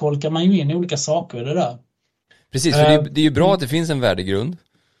mening, och sen tolkar man ju in olika saker i det där. Precis, för det är ju bra att det finns en värdegrund,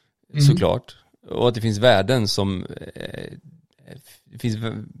 såklart, och att det finns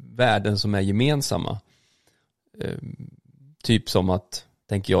värden som är gemensamma. Typ som att,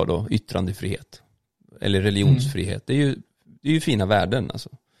 tänker jag då, yttrandefrihet eller religionsfrihet. Det är ju fina värden, alltså.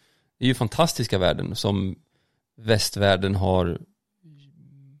 Det är ju fantastiska värden som västvärlden har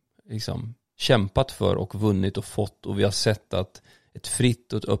liksom kämpat för och vunnit och fått, och vi har sett att ett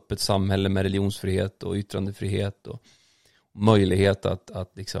fritt och ett öppet samhälle med religionsfrihet och yttrandefrihet och möjlighet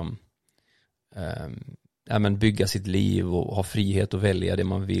att liksom bygga sitt liv och ha frihet att välja det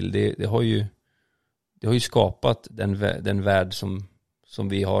man vill. Det har ju skapat den värld som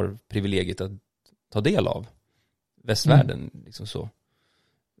vi har privilegiet att ta del av. Västvärlden, liksom så.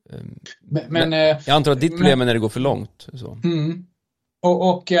 Men jag antar att ditt problem är när det går för långt. Så.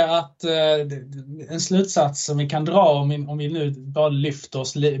 Och att en slutsats som vi kan dra om vi nu bara lyfter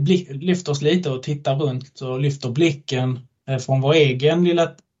oss lite och tittar runt och lyfter blicken från vår egen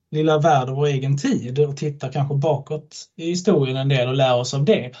lilla lilla värld och vår egen tid och tittar kanske bakåt i historien en del och lär oss av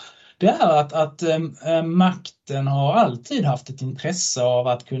det. Det är att makten har alltid haft ett intresse av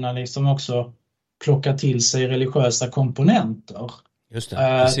att kunna liksom också plocka till sig religiösa komponenter. Just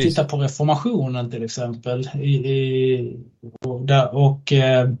det, titta på reformationen till exempel och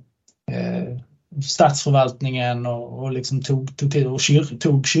statsförvaltningen och liksom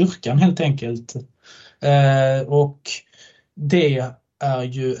tog kyrkan helt enkelt. Och det är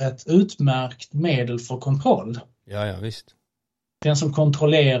ju ett utmärkt medel för kontroll. Ja, visst. Den som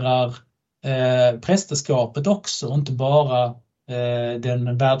kontrollerar prästerskapet också, inte bara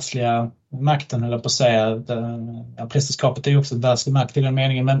den världsliga makten, eller på att säga. Prästerskapet är ju också världslig makt i den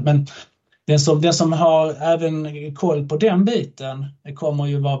meningen, men den som har även koll på den biten kommer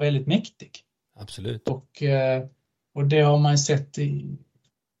ju vara väldigt mäktig. Absolut. Och det har man sett i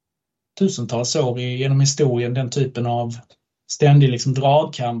tusentals år genom historien, den typen av ständig liksom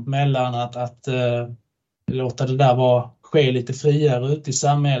dragkamp mellan att låta det där ske lite friare ute i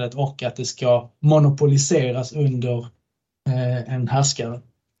samhället och att det ska monopoliseras under en härskare.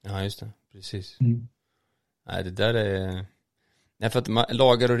 Ja, just det. Precis. Nej, det där är... Nej, för att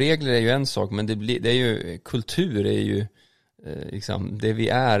lagar och regler är ju en sak, men det är ju... Kultur är ju liksom det vi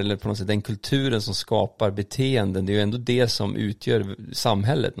är, eller på något sätt den kulturen som skapar beteenden. Det är ju ändå det som utgör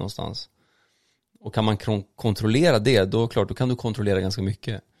samhället någonstans. Och kan man kontrollera det, då kan du kontrollera ganska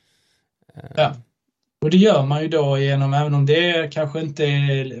mycket. Ja. Och det gör man ju då genom, även om det kanske inte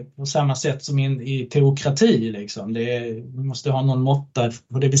är på samma sätt som i teokrati liksom. Vi måste ha någon måtta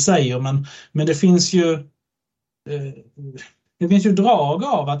på det vi säger, men det finns ju drag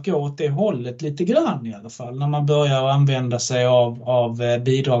av att gå åt det hållet lite grann i alla fall, när man börjar använda sig av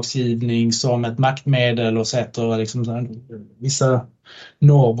bidragsgivning som ett maktmedel och sätter liksom vissa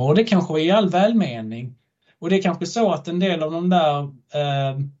normer, och det kanske är i all välmening. Och det är kanske så att en del av de där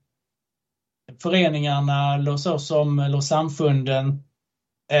föreningarna eller samfunden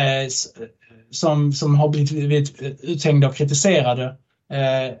som har blivit uthängda och kritiserade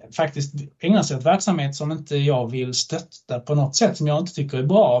faktiskt ägnar sig åt verksamhet som inte jag vill stötta på något sätt, som jag inte tycker är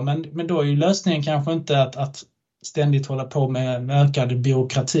bra. Men då är ju lösningen kanske inte att ständigt hålla på med ökad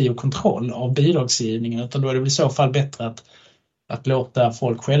byråkrati och kontroll av bidragsgivningen, utan då är det väl i så fall bättre att låta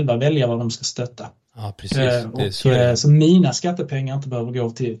folk själva välja vad de ska stötta. Ja, precis. Så mina skattepengar inte behöver gå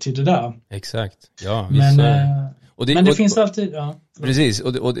till det där. Exakt. Ja, men det finns alltid... Ja. Precis,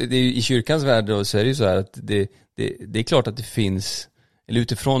 och det är ju, i kyrkans värld då, så är det ju så här att det är klart att det finns, eller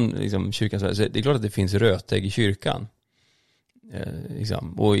utifrån liksom, kyrkans värld, så det är klart att det finns rötägg i kyrkan.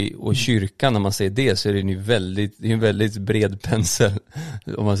 Liksom. Och kyrkan, när man säger det, så är det ju en väldigt bred pensel,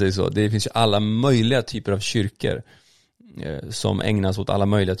 om man säger så. Det finns ju alla möjliga typer av kyrkor som ägnas åt alla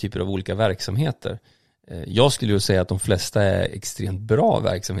möjliga typer av olika verksamheter. Jag skulle ju säga att de flesta är extremt bra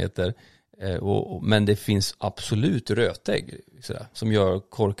verksamheter, men det finns absolut rötägg sådär, som gör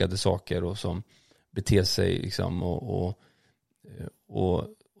korkade saker och som beter sig liksom, och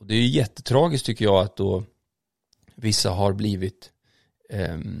det är ju jättetragiskt tycker jag att då vissa har blivit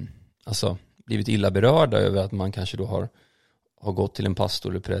illa berörda över att man kanske då har gått till en pastor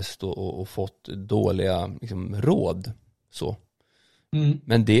eller präst och fått dåliga liksom, råd. Så.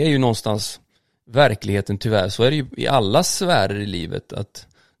 Men det är ju någonstans verkligheten, tyvärr. Så är det ju i alla sfärer i livet, att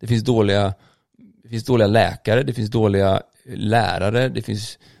det finns dåliga läkare, det finns dåliga lärare, det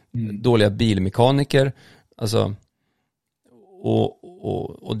finns dåliga bilmekaniker. Alltså,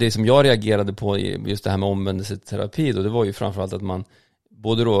 och det som jag reagerade på just det här med omvändelseterapi då, det var ju framförallt att man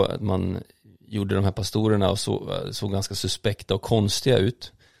både då att man gjorde de här pastorerna och såg ganska suspekta och konstiga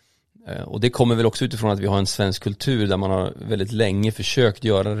ut. Och det kommer väl också utifrån att vi har en svensk kultur där man har väldigt länge försökt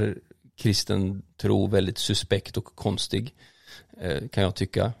göra kristen tro väldigt suspekt och konstig, kan jag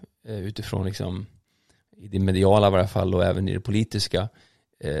tycka, utifrån liksom i det mediala i varje fall och även i det politiska.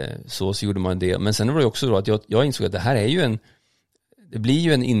 Så gjorde man det. Men sen var det också då att jag insåg att det här är ju det blir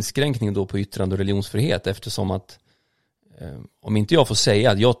ju en inskränkning då på yttrande- och religionsfrihet, eftersom att om inte jag får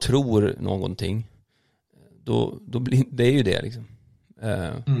säga att jag tror någonting, då blir det är ju det liksom.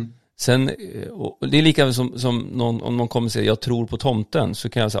 Sen, och det är lika som om någon kommer och säger jag tror på tomten, så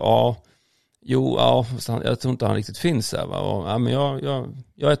kan jag säga jag tror inte han riktigt finns här, va? Men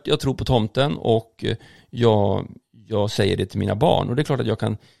jag tror på tomten och jag säger det till mina barn, och det är klart att jag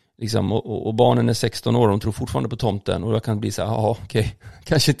kan liksom, och barnen är 16 år och de tror fortfarande på tomten, och jag kan bli så här, okej,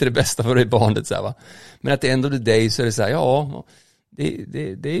 kanske inte det bästa för det barnet så här, va? Men att det ändå är dig, så är det så här,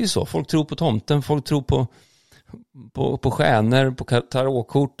 det är ju så, folk tror på tomten, folk tror på stjärnor, på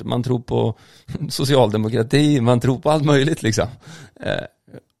tarotkort, man tror på socialdemokrati, man tror på allt möjligt liksom.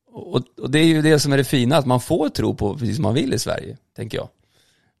 Och det är ju det som är det fina, att man får tro på precis som man vill i Sverige, tänker jag.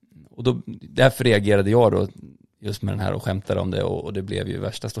 Och då, därför reagerade jag då just med den här och skämtade om det, och det blev ju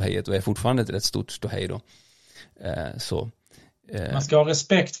värsta ståhejet och är fortfarande ett rätt stort ståhej då. Man ska ha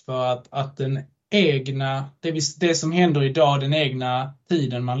respekt för att den egna, det som händer idag, den egna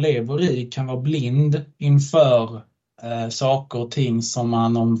tiden man lever i, kan vara blind inför saker och ting som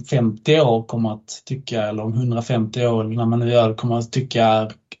man om 50 år kommer att tycka, eller om 150 år när man nu gör det, kommer att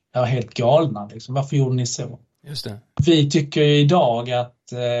tycka är helt galna. Liksom. Varför gjorde ni så? Just det. Vi tycker idag att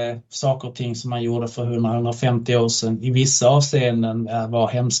saker och ting som man gjorde för 100-150 år sedan i vissa avseenden var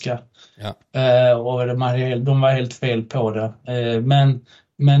hemska. Ja. Och de var helt fel på det.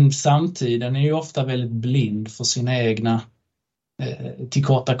 Men samtiden är ju ofta väldigt blind för sina egna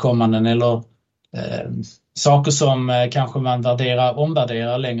tillkortakommanden eller saker som kanske man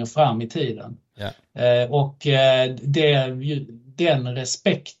omvärderar längre fram i tiden. Ja. Och den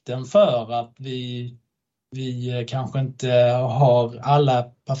respekten för att vi kanske inte har alla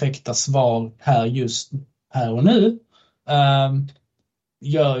perfekta svar här och nu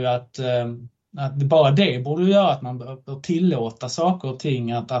gör ju att bara det borde göra att man bör tillåta saker och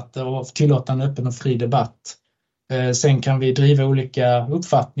ting, att tillåta en öppen och fri debatt. Sen kan vi driva olika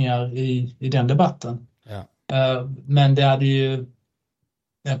uppfattningar i den debatten. Ja. Men det hade ju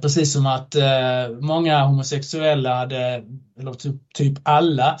precis som att många homosexuella hade, eller typ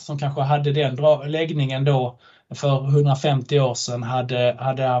alla som kanske hade den läggningen då för 150 år sedan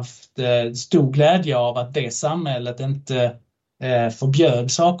hade haft stor glädje av att det samhället inte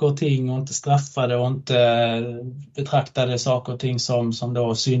förbjöd saker och ting och inte straffade och inte betraktade saker och ting som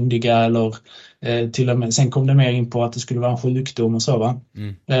då syndiga, eller till och med, sen kom det mer in på att det skulle vara en sjukdom och så, va?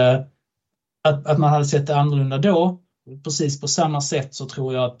 Att man hade sett det annorlunda då, precis på samma sätt, så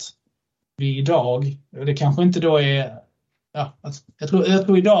tror jag att vi idag, det kanske inte då är, jag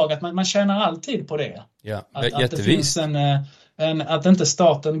tror idag att man tjänar alltid på det. Ja, att det finns att inte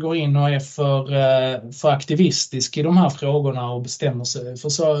staten går in och är för aktivistisk i de här frågorna och bestämmer sig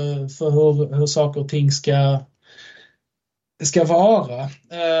för hur saker och ting ska vara.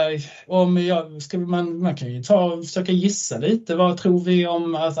 Man kan ju försöka gissa lite. Vad tror vi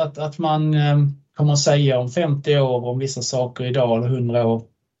om att man kommer att säga om 50 år om vissa saker idag, eller 100 år,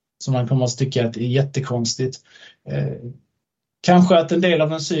 som man kommer att tycka att är jättekonstigt. Kanske att en del av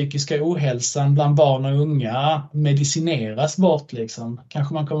den psykiska ohälsan bland barn och unga medicineras bort. Liksom.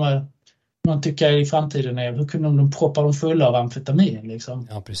 Kanske man tycker i framtiden hur kunde de proppa dem fulla av amfetamin? Liksom.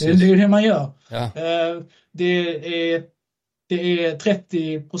 Ja, precis. Det är det man gör. Ja. Det är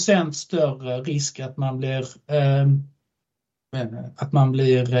 30% större risk att man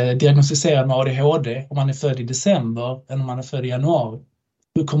blir diagnostiserad med ADHD om man är född i december än om man är född i januari.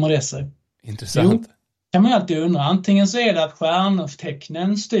 Hur kommer det sig? Intressant. Jo, kan man alltid undra. Antingen så är det att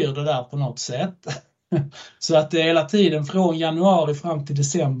stjärntecknen styr det där på något sätt. Så att det hela tiden från januari fram till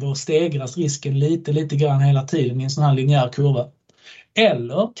december stegras risken lite grann hela tiden i en sån här linjär kurva.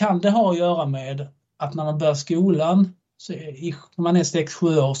 Eller kan det ha att göra med att när man börjar skolan, så när man är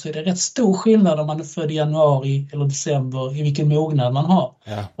 6-7 år, så är det rätt stor skillnad om man är född i januari eller december i vilken mognad man har.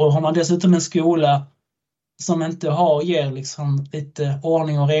 Ja. Och har man dessutom en skola som inte ger liksom lite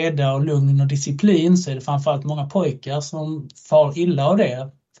ordning och reda och lugn och disciplin, så är det framförallt många pojkar som far illa av det.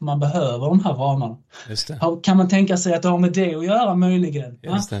 För man behöver de här ramarna. Just det. Kan man tänka sig att det har med det att göra möjligen?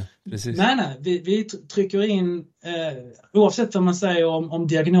 Just det, precis. Nej, vi trycker in, oavsett vad man säger om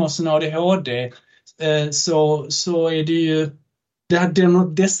diagnosen ADHD, så är det ju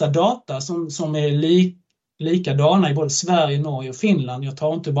dessa data som är likadana i både Sverige, Norge och Finland. Jag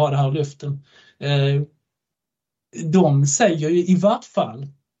tar inte bara det här ur luften. De säger ju i vart fall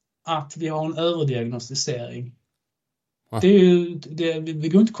att vi har en överdiagnostisering. Det är ju, vi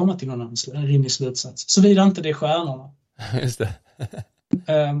går inte komma till någon rimlig slutsats. Såvida inte det är stjärnorna. Just det.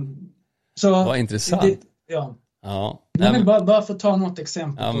 Så, vad intressant. Ja. Nej, bara för att ta något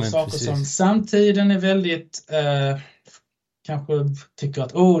exempel på saker precis. Som samtiden är väldigt kanske tycker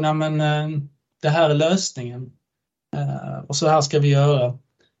att det här är lösningen. Och så här ska vi göra.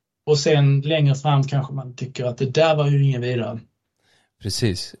 Och sen längre fram kanske man tycker att det där var ju ingen vidare.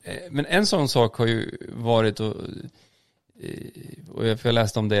 Precis. Men en sån sak har ju varit, och jag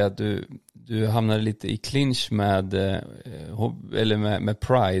läste om det, att du hamnade lite i clinch med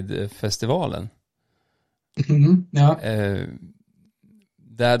Pride-festivalen. Ja.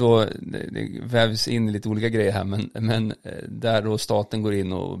 Där då det vävs in lite olika grejer här, men där då staten går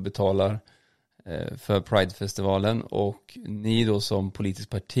in och betalar för Pride-festivalen, och ni då som politiskt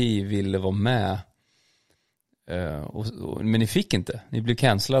parti ville vara med, men ni fick inte. Ni blev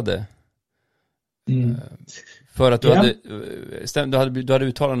cancellade. För att du hade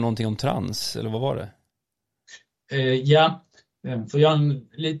uttalat någonting om trans, eller vad var det? Ja, För jag har en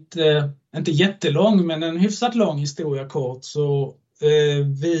lite, inte jättelång, men en hyfsat lång historia kort. Så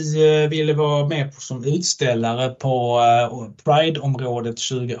vi ville vara med som utställare på Pride-området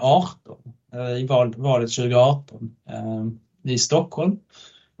 2018. I valet 2018 i Stockholm.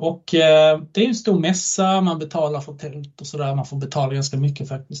 Och det är en stor mässa, man betalar för tält och sådär. Man får betala ganska mycket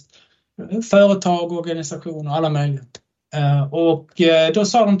faktiskt. Företag, organisationer, alla möjliga. Och då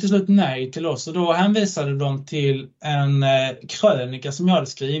sa de till slut nej till oss och då hänvisade de till en krönika som jag hade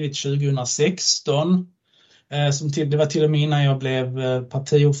skrivit 2016. Det var till och med innan jag blev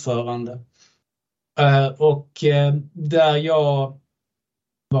partiordförande. Och där jag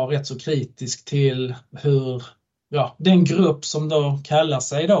var rätt så kritisk till hur den grupp som då kallar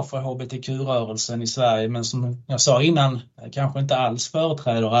sig då för hbtq-rörelsen i Sverige, men som jag sa innan kanske inte alls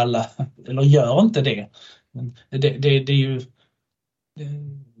företräder alla, eller gör inte det. Men det är ju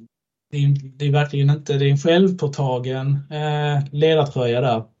det är verkligen inte, det är en självpåtagen ledartröja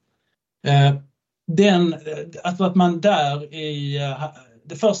där. Att man där i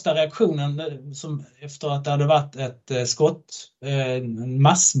den första reaktionen som efter att det hade varit ett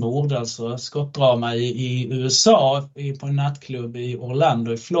massmord, alltså skottdrama i USA på en nattklubb i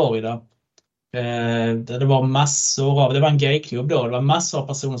Orlando i Florida. Där det var det var en gayklubb då, det var massor av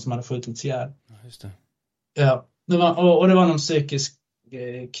personer som hade skjutits ihjäl. Ja, just det. Ja, det var någon psykisk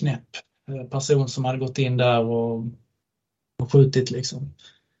knäpp person som hade gått in där och skjutit liksom.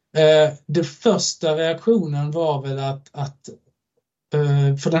 Det första reaktionen var väl att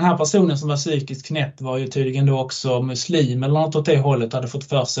för den här personen som var psykiskt knäpp var ju tydligen då också muslim eller något åt det hållet, hade fått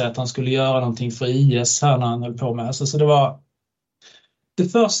för sig att han skulle göra någonting för IS här när han höll på med. Alltså, så det var det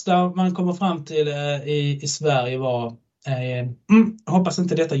första man kommer fram till i Sverige var hoppas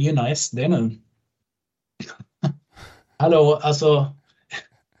inte detta gynnar SD nu. Hallå, alltså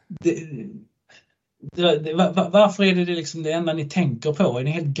varför är det liksom det enda ni tänker på? Är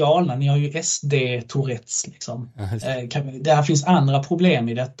ni helt galna? Ni har ju SD-Tourettes liksom. Det här finns andra problem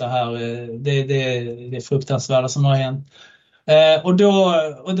i detta här. Det är fruktansvärda som har hänt. Och då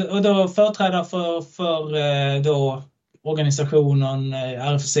företrädare för då organisationen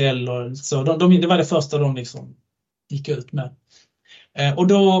RFSL och så. Det var det första de liksom gick ut med. Och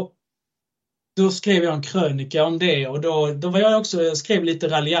då skrev jag en krönika om det och då var jag också, skrev lite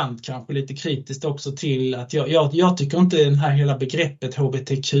raljant, kanske lite kritiskt också till att jag tycker inte den här hela begreppet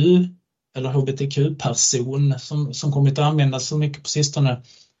HBTQ eller HBTQ-person som kommit att användas så mycket på sistone.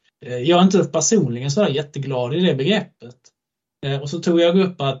 Jag är inte personligen så jätteglad i det begreppet. Och så tog jag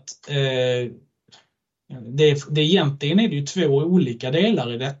upp att det egentligen är det ju två olika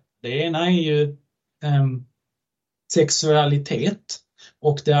delar i det. Det ena är ju sexualitet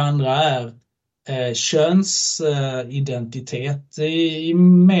och det andra är könsidentitet i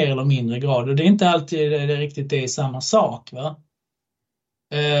mer eller mindre grad. Och det är inte alltid riktigt det är samma sak, va?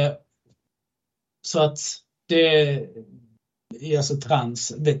 Så att det är alltså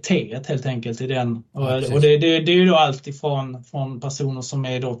transvetet helt enkelt i den. Och det är ju då allt ifrån från personer som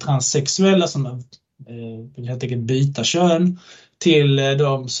är då transsexuella som vill helt enkelt byta kön till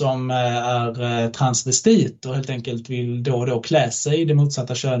de som är transvestit och helt enkelt vill då och då klä sig i det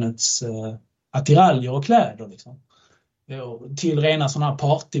motsatta könets attiraljer och kläder liksom. Till rena sådana här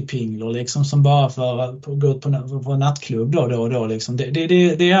partypinglor liksom som bara för att gå ut på nattklubb då och då liksom.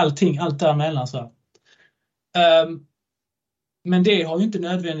 Det är allting, allt däremellan så. Men det har ju inte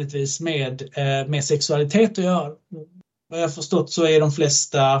nödvändigtvis med sexualitet att göra. Vad jag har förstått så är de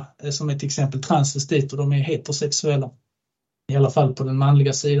flesta som är till exempel transvestiter, de är heterosexuella. I alla fall på den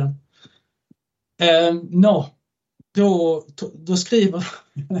manliga sidan. Då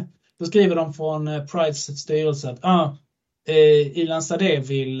skriver de från Prides styrelse att Ilan Sadé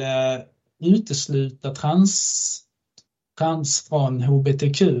vill utesluta trans från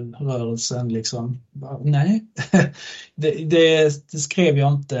HBTQ-rörelsen liksom. Nej, det skrev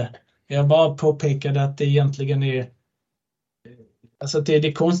jag inte. Jag bara påpekade att det egentligen är alltså det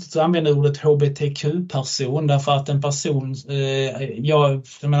är konstigt att använda ordet HBTQ-person därför att en person jag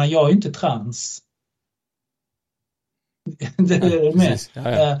är inte trans. Det är med.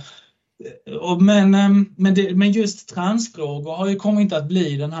 Ja. Men just transfrågor har ju kommit att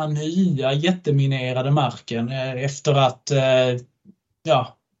bli den här nya jätteminerade marken efter att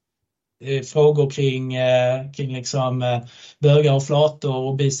frågor kring liksom bögar och flator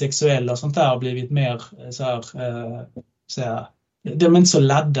och bisexuella och sånt där har blivit mer så här de är inte så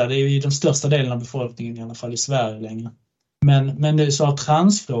laddade i den största delen av befolkningen i alla fall i Sverige längre. Men nu så har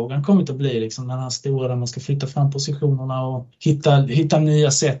transfrågan kommit att bli liksom den här stora där man ska flytta fram positionerna och hitta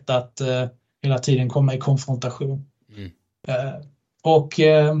nya sätt att hela tiden komma i konfrontation.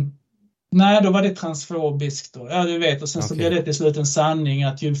 Nej, då var det transfobiskt då. Ja, du vet. Och sen så blev det till slut en sanning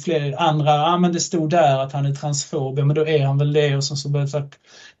att ju fler andra, men det stod där att han är transfob, men då är han väl det. Och sen så började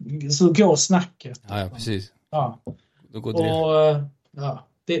så går snacket. Ja, precis. Ja. Då går och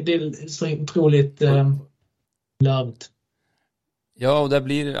det är så otroligt larvigt. Ja, och där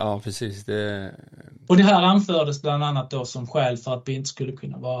blir det, ja precis. Och det här anfördes bland annat då som skäl för att vi inte skulle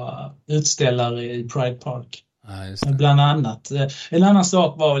kunna vara utställare i Pride Park. Ja, just det. Bland annat. En annan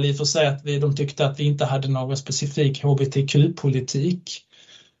sak var väl i och för sig att de tyckte att vi inte hade någon specifik hbtq-politik.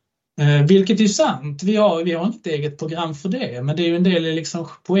 Vilket är ju sant. Vi har inte ett eget program för det. Men det är ju en del i liksom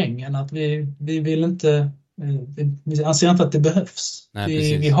poängen att vi vill inte... Vi anser inte att det behövs.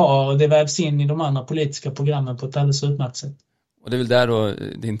 Nej, vi har det vävs in i de andra politiska programmen på ett alldeles utmärkt sätt. Och det är väl där då,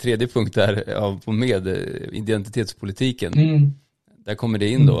 din tredje punkt där på med identitetspolitiken. Där kommer det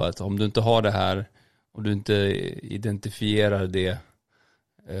in då att om du inte har det här, om du inte identifierar det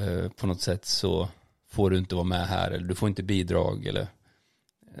på något sätt, så får du inte vara med här, eller du får inte bidrag eller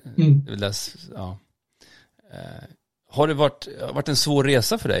har det varit en svår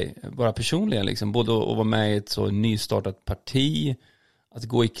resa för dig bara personligen liksom, både att vara med i ett så nystartat parti, att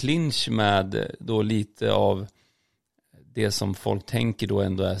gå i clinch med då lite av det som folk tänker då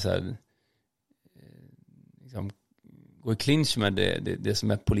ändå är så här, liksom, gå i clinch med det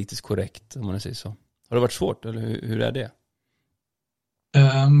som är politiskt korrekt, om man säger så. Har det varit svårt, eller hur är det?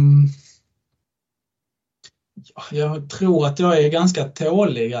 Jag tror att jag är ganska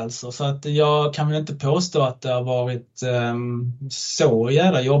tålig alltså, så att jag kan väl inte påstå att det har varit så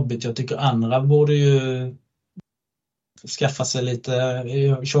jävla jobbigt. Jag tycker andra borde ju skaffa sig lite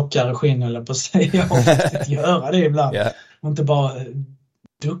tjockare skinn, eller på att säga, och faktiskt göra det ibland. Yeah. Och inte bara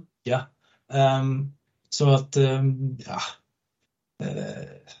ducka. Så att ja,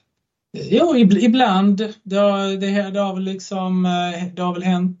 ibland det har väl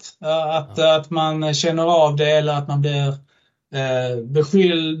hänt att man känner av det, eller att man blir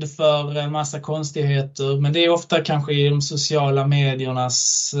beskylld för en massa konstigheter, men det är ofta kanske i de sociala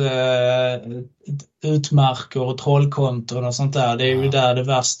mediernas utmarker och trollkonton och sånt där. Det är ju där det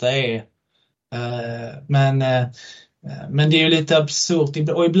värsta är. Men det är ju lite absurt,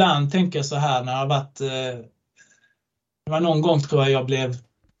 och ibland tänker jag så här när det har varit det var någon gång tror jag blev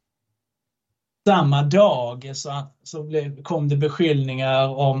samma dag kom det beskyllningar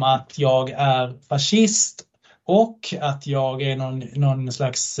om att jag är fascist och att jag är någon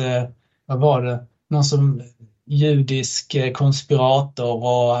slags, vad var det? Någon som judisk konspirator,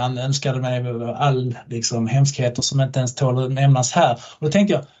 och han önskade mig all liksom hemskheter som inte ens tål att nämnas här. Och då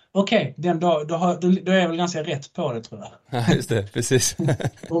tänkte jag, okej, då är jag väl ganska rätt på det, tror jag. Ja, just det, precis.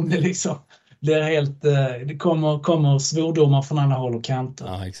 Om det liksom blir helt, det kommer svordomar från alla håll och kanter.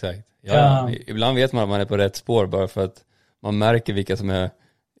 Ja, exakt. Ja, ibland vet man att man är på rätt spår bara för att man märker vilka som är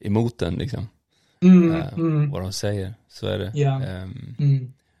emot den liksom. Vad de säger, så är det. Ja.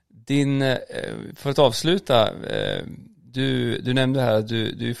 För att avsluta, du nämnde här att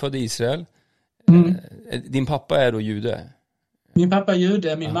du är född i Israel. Din pappa är då jude? Min pappa är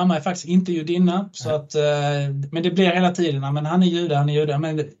jude, min mamma är faktiskt inte judinna, så att, men det blir hela tiden, men han är jude,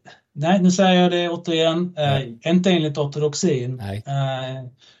 men nej, nu säger jag det återigen, inte enligt ortodoxin.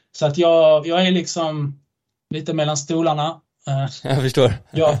 Så att jag är liksom lite mellan stolarna. Jag förstår.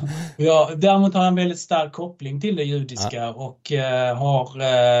 Däremot har jag en väldigt stark koppling till det judiska och har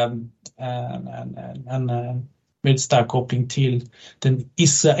en väldigt stark koppling till den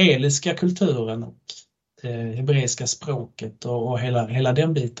israeliska kulturen och hebreiska språket och hela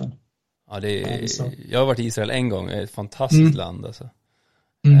den biten. Ja, jag har varit i Israel en gång, ett fantastiskt land alltså.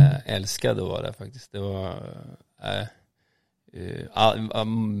 Älskade att vara där faktiskt. Det var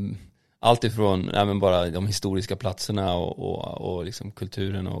allt ifrån men bara de historiska platserna och liksom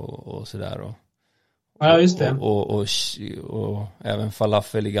kulturen och sådär. Ja, just det. Och även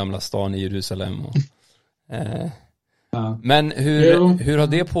falafel i Gamla stan i Jerusalem. Men hur har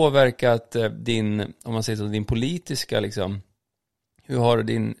det påverkat din, om man säger så, din politiska liksom, hur har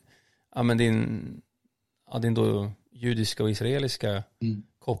din då judiska och israeliska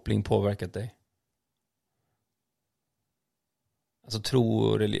koppling påverkat dig? Alltså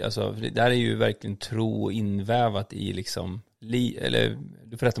det här är ju verkligen tro invävat i liksom, eller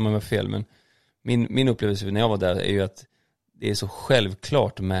du får rätta mig om jag har fel, men min upplevelse när jag var där är ju att det är så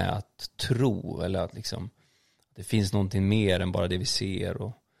självklart med att tro, eller att liksom det finns någonting mer än bara det vi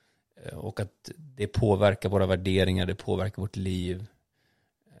ser, och att det påverkar våra värderingar, det påverkar vårt liv.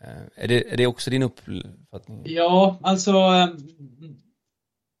 Är det också din uppfattning? Ja, alltså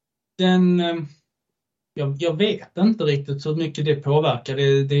Jag vet inte riktigt hur mycket det påverkar.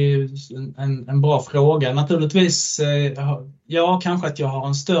 Det är en bra fråga. Naturligtvis, kanske att jag har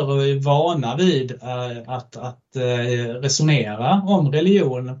en större vana vid att resonera om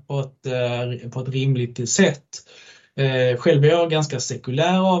religion på ett rimligt sätt. Själv är jag ganska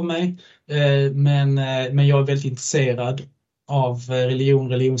sekulär av mig, men jag är väldigt intresserad av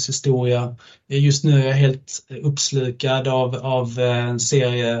religionshistoria. Just nu är jag helt uppslukad av en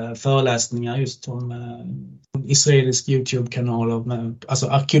serie föreläsningar just om israelisk YouTube-kanal med alltså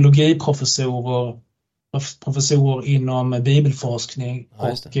arkeologiprofessorer inom bibelforskning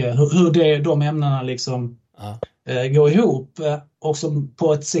och hur de ämnena liksom går ihop och som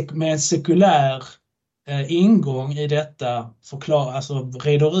med en sekulär ingång i detta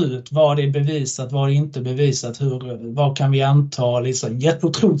reder ut vad det är bevisat, vad det är inte bevisat, vad kan vi anta, liksom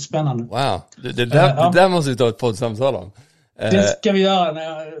jätteotroligt spännande. Wow, det där måste vi ta ett poddsamtal om. Det ska vi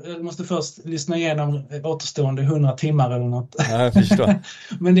göra. Jag måste först lyssna igenom återstående 100 timmar eller något. Ja, jag förstår.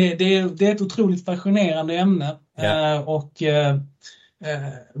 Men det är ett otroligt fascinerande ämne.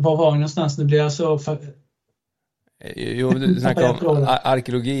 Var var vi någonstans? Nu blir jag så... Jo, du snackar om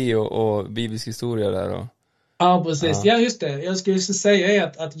arkeologi och biblisk historia där då. Ja, precis. Ja, just det. Jag skulle säga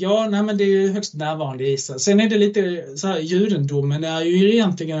att det är ju högst närvarande i Israel. Sen är det lite så här, judendomen är ju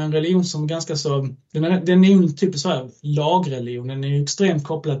egentligen en religion som ganska så, den är ju typ så här lagreligion. Den är ju extremt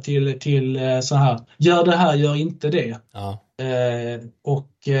kopplad till så här, gör det här, gör inte det. Ja.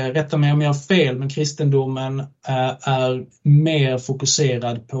 Rätta mig om jag har fel, men kristendomen är mer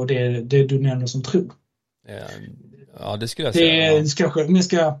fokuserad på det du nämner som tro. Ja, det skulle jag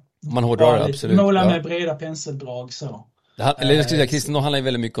säga. Man hårdrar det, absolut. Måla med breda penseldrag så. Eller jag skulle säga, kristendom handlar ju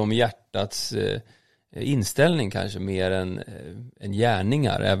väldigt mycket om hjärtats inställning kanske mer än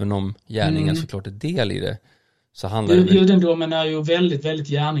gärningar. Även om gärningar såklart är del i det. Så handlar det judendomen är ju väldigt, väldigt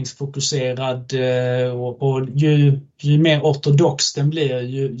gärningsfokuserad och ju mer ortodox den blir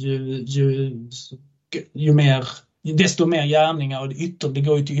ju mer, desto mer gärningar och det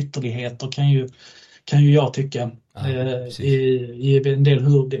går ju till ytterligheter kan ju jag tycka. I en del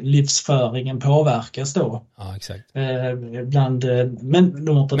hur livsföringen påverkas då. Ja, exakt. Bland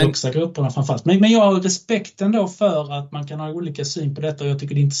de ortodoxa grupperna framförallt. Men jag har respekten då för att man kan ha olika syn på detta och jag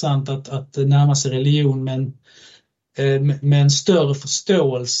tycker det är intressant att närma sig religion med en större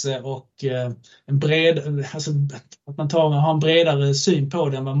förståelse och att man har en bredare syn på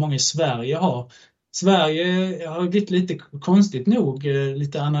det än vad många i Sverige har. Sverige har blivit lite konstigt nog,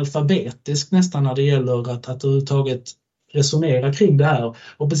 lite analfabetisk nästan när det gäller att överhuvudtaget resonera kring det här.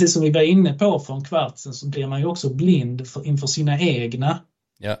 Och precis som vi var inne på för en kvart sedan så blir man ju också blind inför sina egna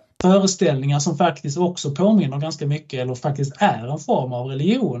föreställningar som faktiskt också påminner ganska mycket eller faktiskt är en form av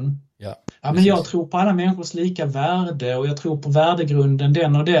religion. Ja, men jag tror på alla människors lika värde och jag tror på värdegrunden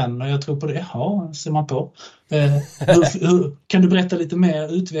den och jag tror på det. Jaha, ser man på. Kan du berätta lite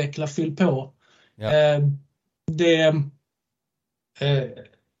mer, utveckla, fyll på?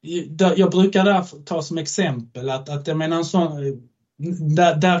 Jag brukar därför ta som exempel att jag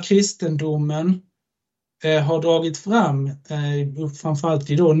menar där kristendomen har dragit fram framförallt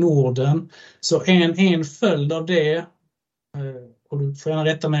i då Norden, så en följd av det, och du får gärna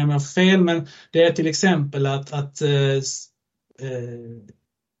rätta mig om jag har fel, men det är till exempel att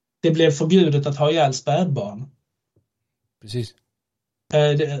det blev förbjudet att ha ihjäl spädbarn. Precis.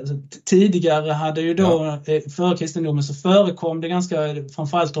 Tidigare hade ju då före kristendomen så förekom det ganska,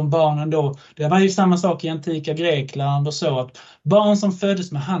 framförallt om barnen då, det var ju samma sak i antika Grekland och så, att barn som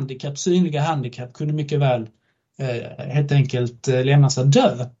föddes med handikapp, synliga handikapp, kunde mycket väl helt enkelt lämnas att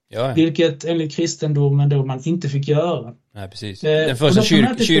dö. Vilket enligt kristendomen då man inte fick göra. Nej, precis. Den första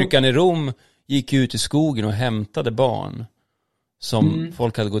kyrkan i Rom gick ut i skogen och hämtade barn som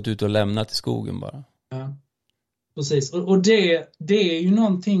folk hade gått ut och lämnat i skogen bara. Ja. Precis, och det är ju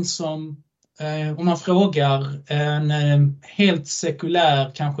någonting som om man frågar en helt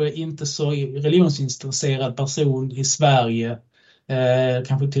sekulär, kanske inte så religionsintresserad person i Sverige,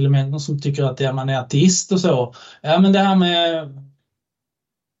 kanske till och med någon som tycker att man är ateist och så. Ja, men det här med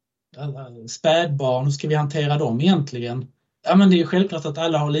spädbarn, hur ska vi hantera dem egentligen? Ja, men det är ju självklart att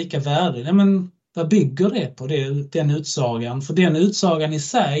alla har lika värde. Ja, men vad bygger det på den utsagan? För den utsagan i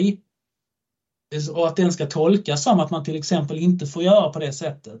sig, och att den ska tolkas som att man till exempel inte får göra på det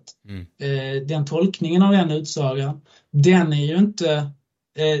sättet. Den tolkningen av den utsagan, den är ju inte...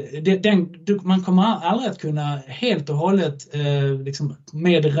 man kommer aldrig att kunna helt och hållet liksom,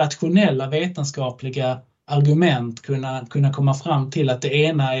 med rationella vetenskapliga argument kunna komma fram till att det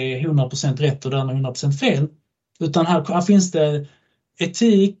ena är 100% rätt och det andra 100% fel. Utan här finns det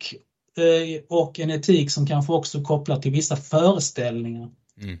etik och en etik som kanske också kopplar till vissa föreställningar.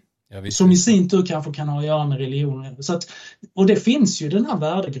 som i sin tur kanske kan ha att göra med religion. Så att, och det finns ju den här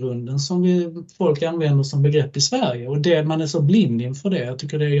värdegrunden som folk använder som begrepp i Sverige. Och det, man är så blind inför det. Jag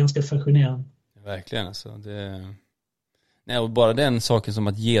tycker det är ganska fascinerande. Verkligen alltså. Nej, och bara den saken som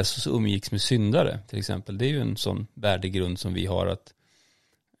att Jesus umgicks med syndare till exempel. Det är ju en sån värdegrund som vi har.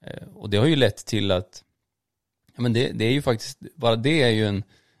 Och det har ju lett till att men det är ju faktiskt, bara det är ju en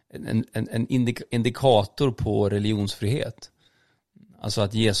indikator på religionsfrihet. Alltså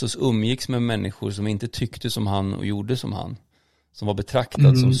att Jesus umgicks med människor som inte tyckte som han och gjorde som han. Som var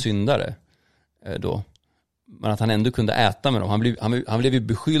betraktad som syndare då. Men att han ändå kunde äta med dem. Han blev ju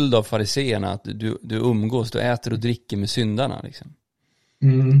beskylld av fariseerna att du umgås, du äter och dricker med syndarna. Liksom.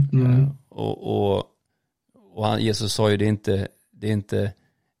 Jesus sa ju det är inte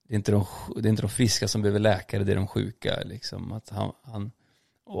de friska som behöver läkare, det är de sjuka. Liksom. Att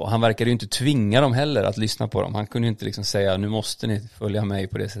han verkade ju inte tvinga dem heller att lyssna på dem. Han kunde ju inte liksom säga nu måste ni följa mig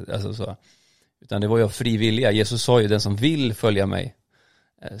på det sättet. Alltså, så. Utan det var ju av fri vilja. Jesus sa ju den som vill följa mig.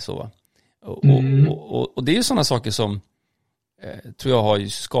 Så. Och det är ju sådana saker som tror jag har ju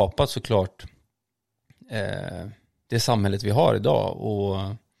skapat såklart det samhället vi har idag. Och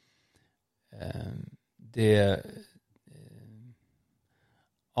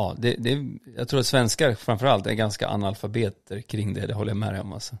jag tror att svenskar framförallt är ganska analfabeter kring det håller jag med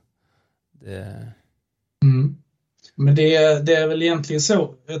om. Alltså. Men det är väl egentligen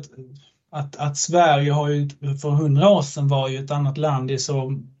så att Sverige har ju för 100 år sedan var ju ett annat land i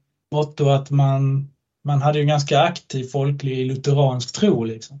så mått att man hade ju ganska aktiv folklig lutheransk tro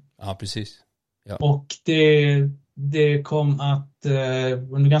liksom. Ja, precis. Ja. Och det kom att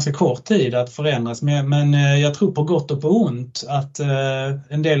under ganska kort tid att förändras. Men jag tror på gott och på ont att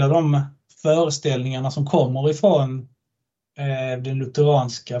en del av de föreställningarna som kommer ifrån den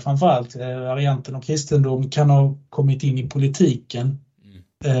lutheranska, framförallt varianten av kristendom, kan ha kommit in i politiken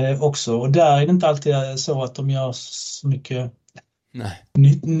också. Och där är det inte alltid så att de gör så mycket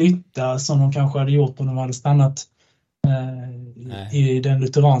nytta som de kanske hade gjort om de hade stannat i den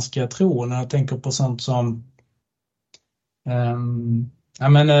lutheranska tron. Jag tänker på sånt som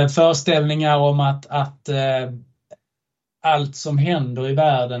föreställningar om att allt som händer i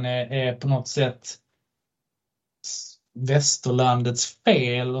världen är på något sätt västerlandets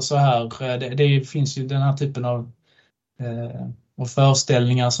fel och så här. Det finns ju den här typen av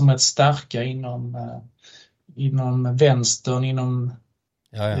föreställningar som är starka inom vänstern, inom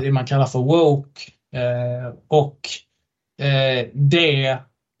det man kallar för woke.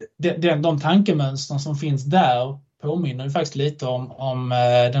 De tankemönster som finns där påminner ju faktiskt lite om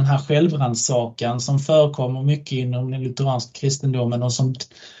den här självrannsakan som förekommer mycket inom den lutheranska kristendomen, och som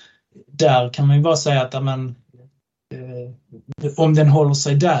där kan man ju bara säga att om den håller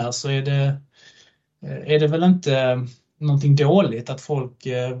sig där så är det väl inte någonting dåligt att folk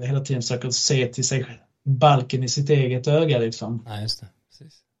hela tiden försöker se till sig balken i sitt eget öga liksom. Nej, just det.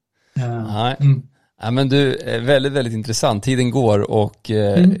 Precis. Ja, men du, väldigt, väldigt intressant. Tiden går och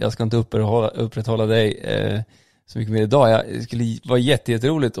jag ska inte upprätthålla dig så mycket mer idag. Det skulle vara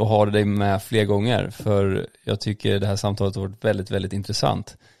jätteroligt att ha dig med fler gånger, för jag tycker det här samtalet har varit väldigt, väldigt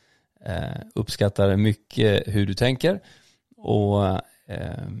intressant. Uppskattar mycket hur du tänker och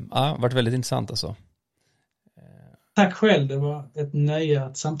varit väldigt intressant alltså. Tack själv, det var ett nöje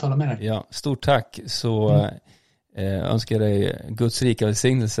att samtala med dig. Ja, stort tack, så önskar jag dig Guds rika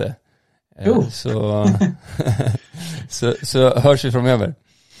välsignelse. Så hörs vi framöver.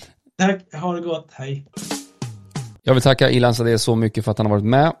 Tack, ha det gott, hej. Jag vill tacka Ilan Sadé så mycket för att han har varit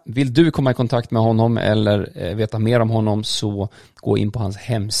med. Vill du komma i kontakt med honom eller veta mer om honom, så gå in på hans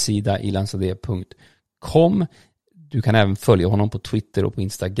hemsida ilansade.com. Du kan även följa honom på Twitter och på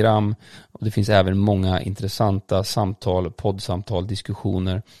Instagram. Och det finns även många intressanta samtal, poddsamtal,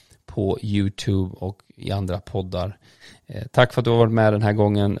 diskussioner på YouTube och i andra poddar. Tack för att du har varit med den här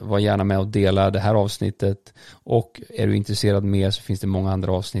gången. Var gärna med och dela det här avsnittet. Och är du intresserad mer så finns det många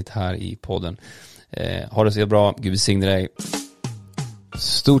andra avsnitt här i podden. Ha det så bra. Gud välsigne dig.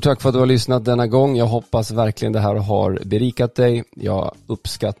 Stort tack för att du har lyssnat denna gång. Jag hoppas verkligen det här har berikat dig. Jag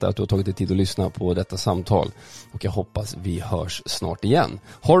uppskattar att du har tagit dig tid att lyssna på detta samtal. Och jag hoppas vi hörs snart igen.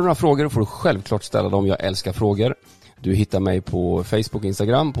 Har du några frågor får du självklart ställa dem. Jag älskar frågor. Du hittar mig på Facebook och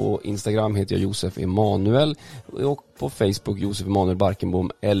Instagram. På Instagram heter jag Josef Emanuel och på Facebook Josef Emanuel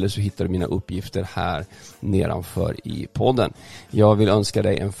Barkenbom, eller så hittar du mina uppgifter här nedanför i podden. Jag vill önska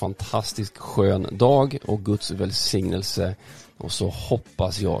dig en fantastisk skön dag och Guds välsignelse, och så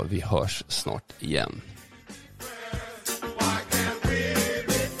hoppas jag vi hörs snart igen.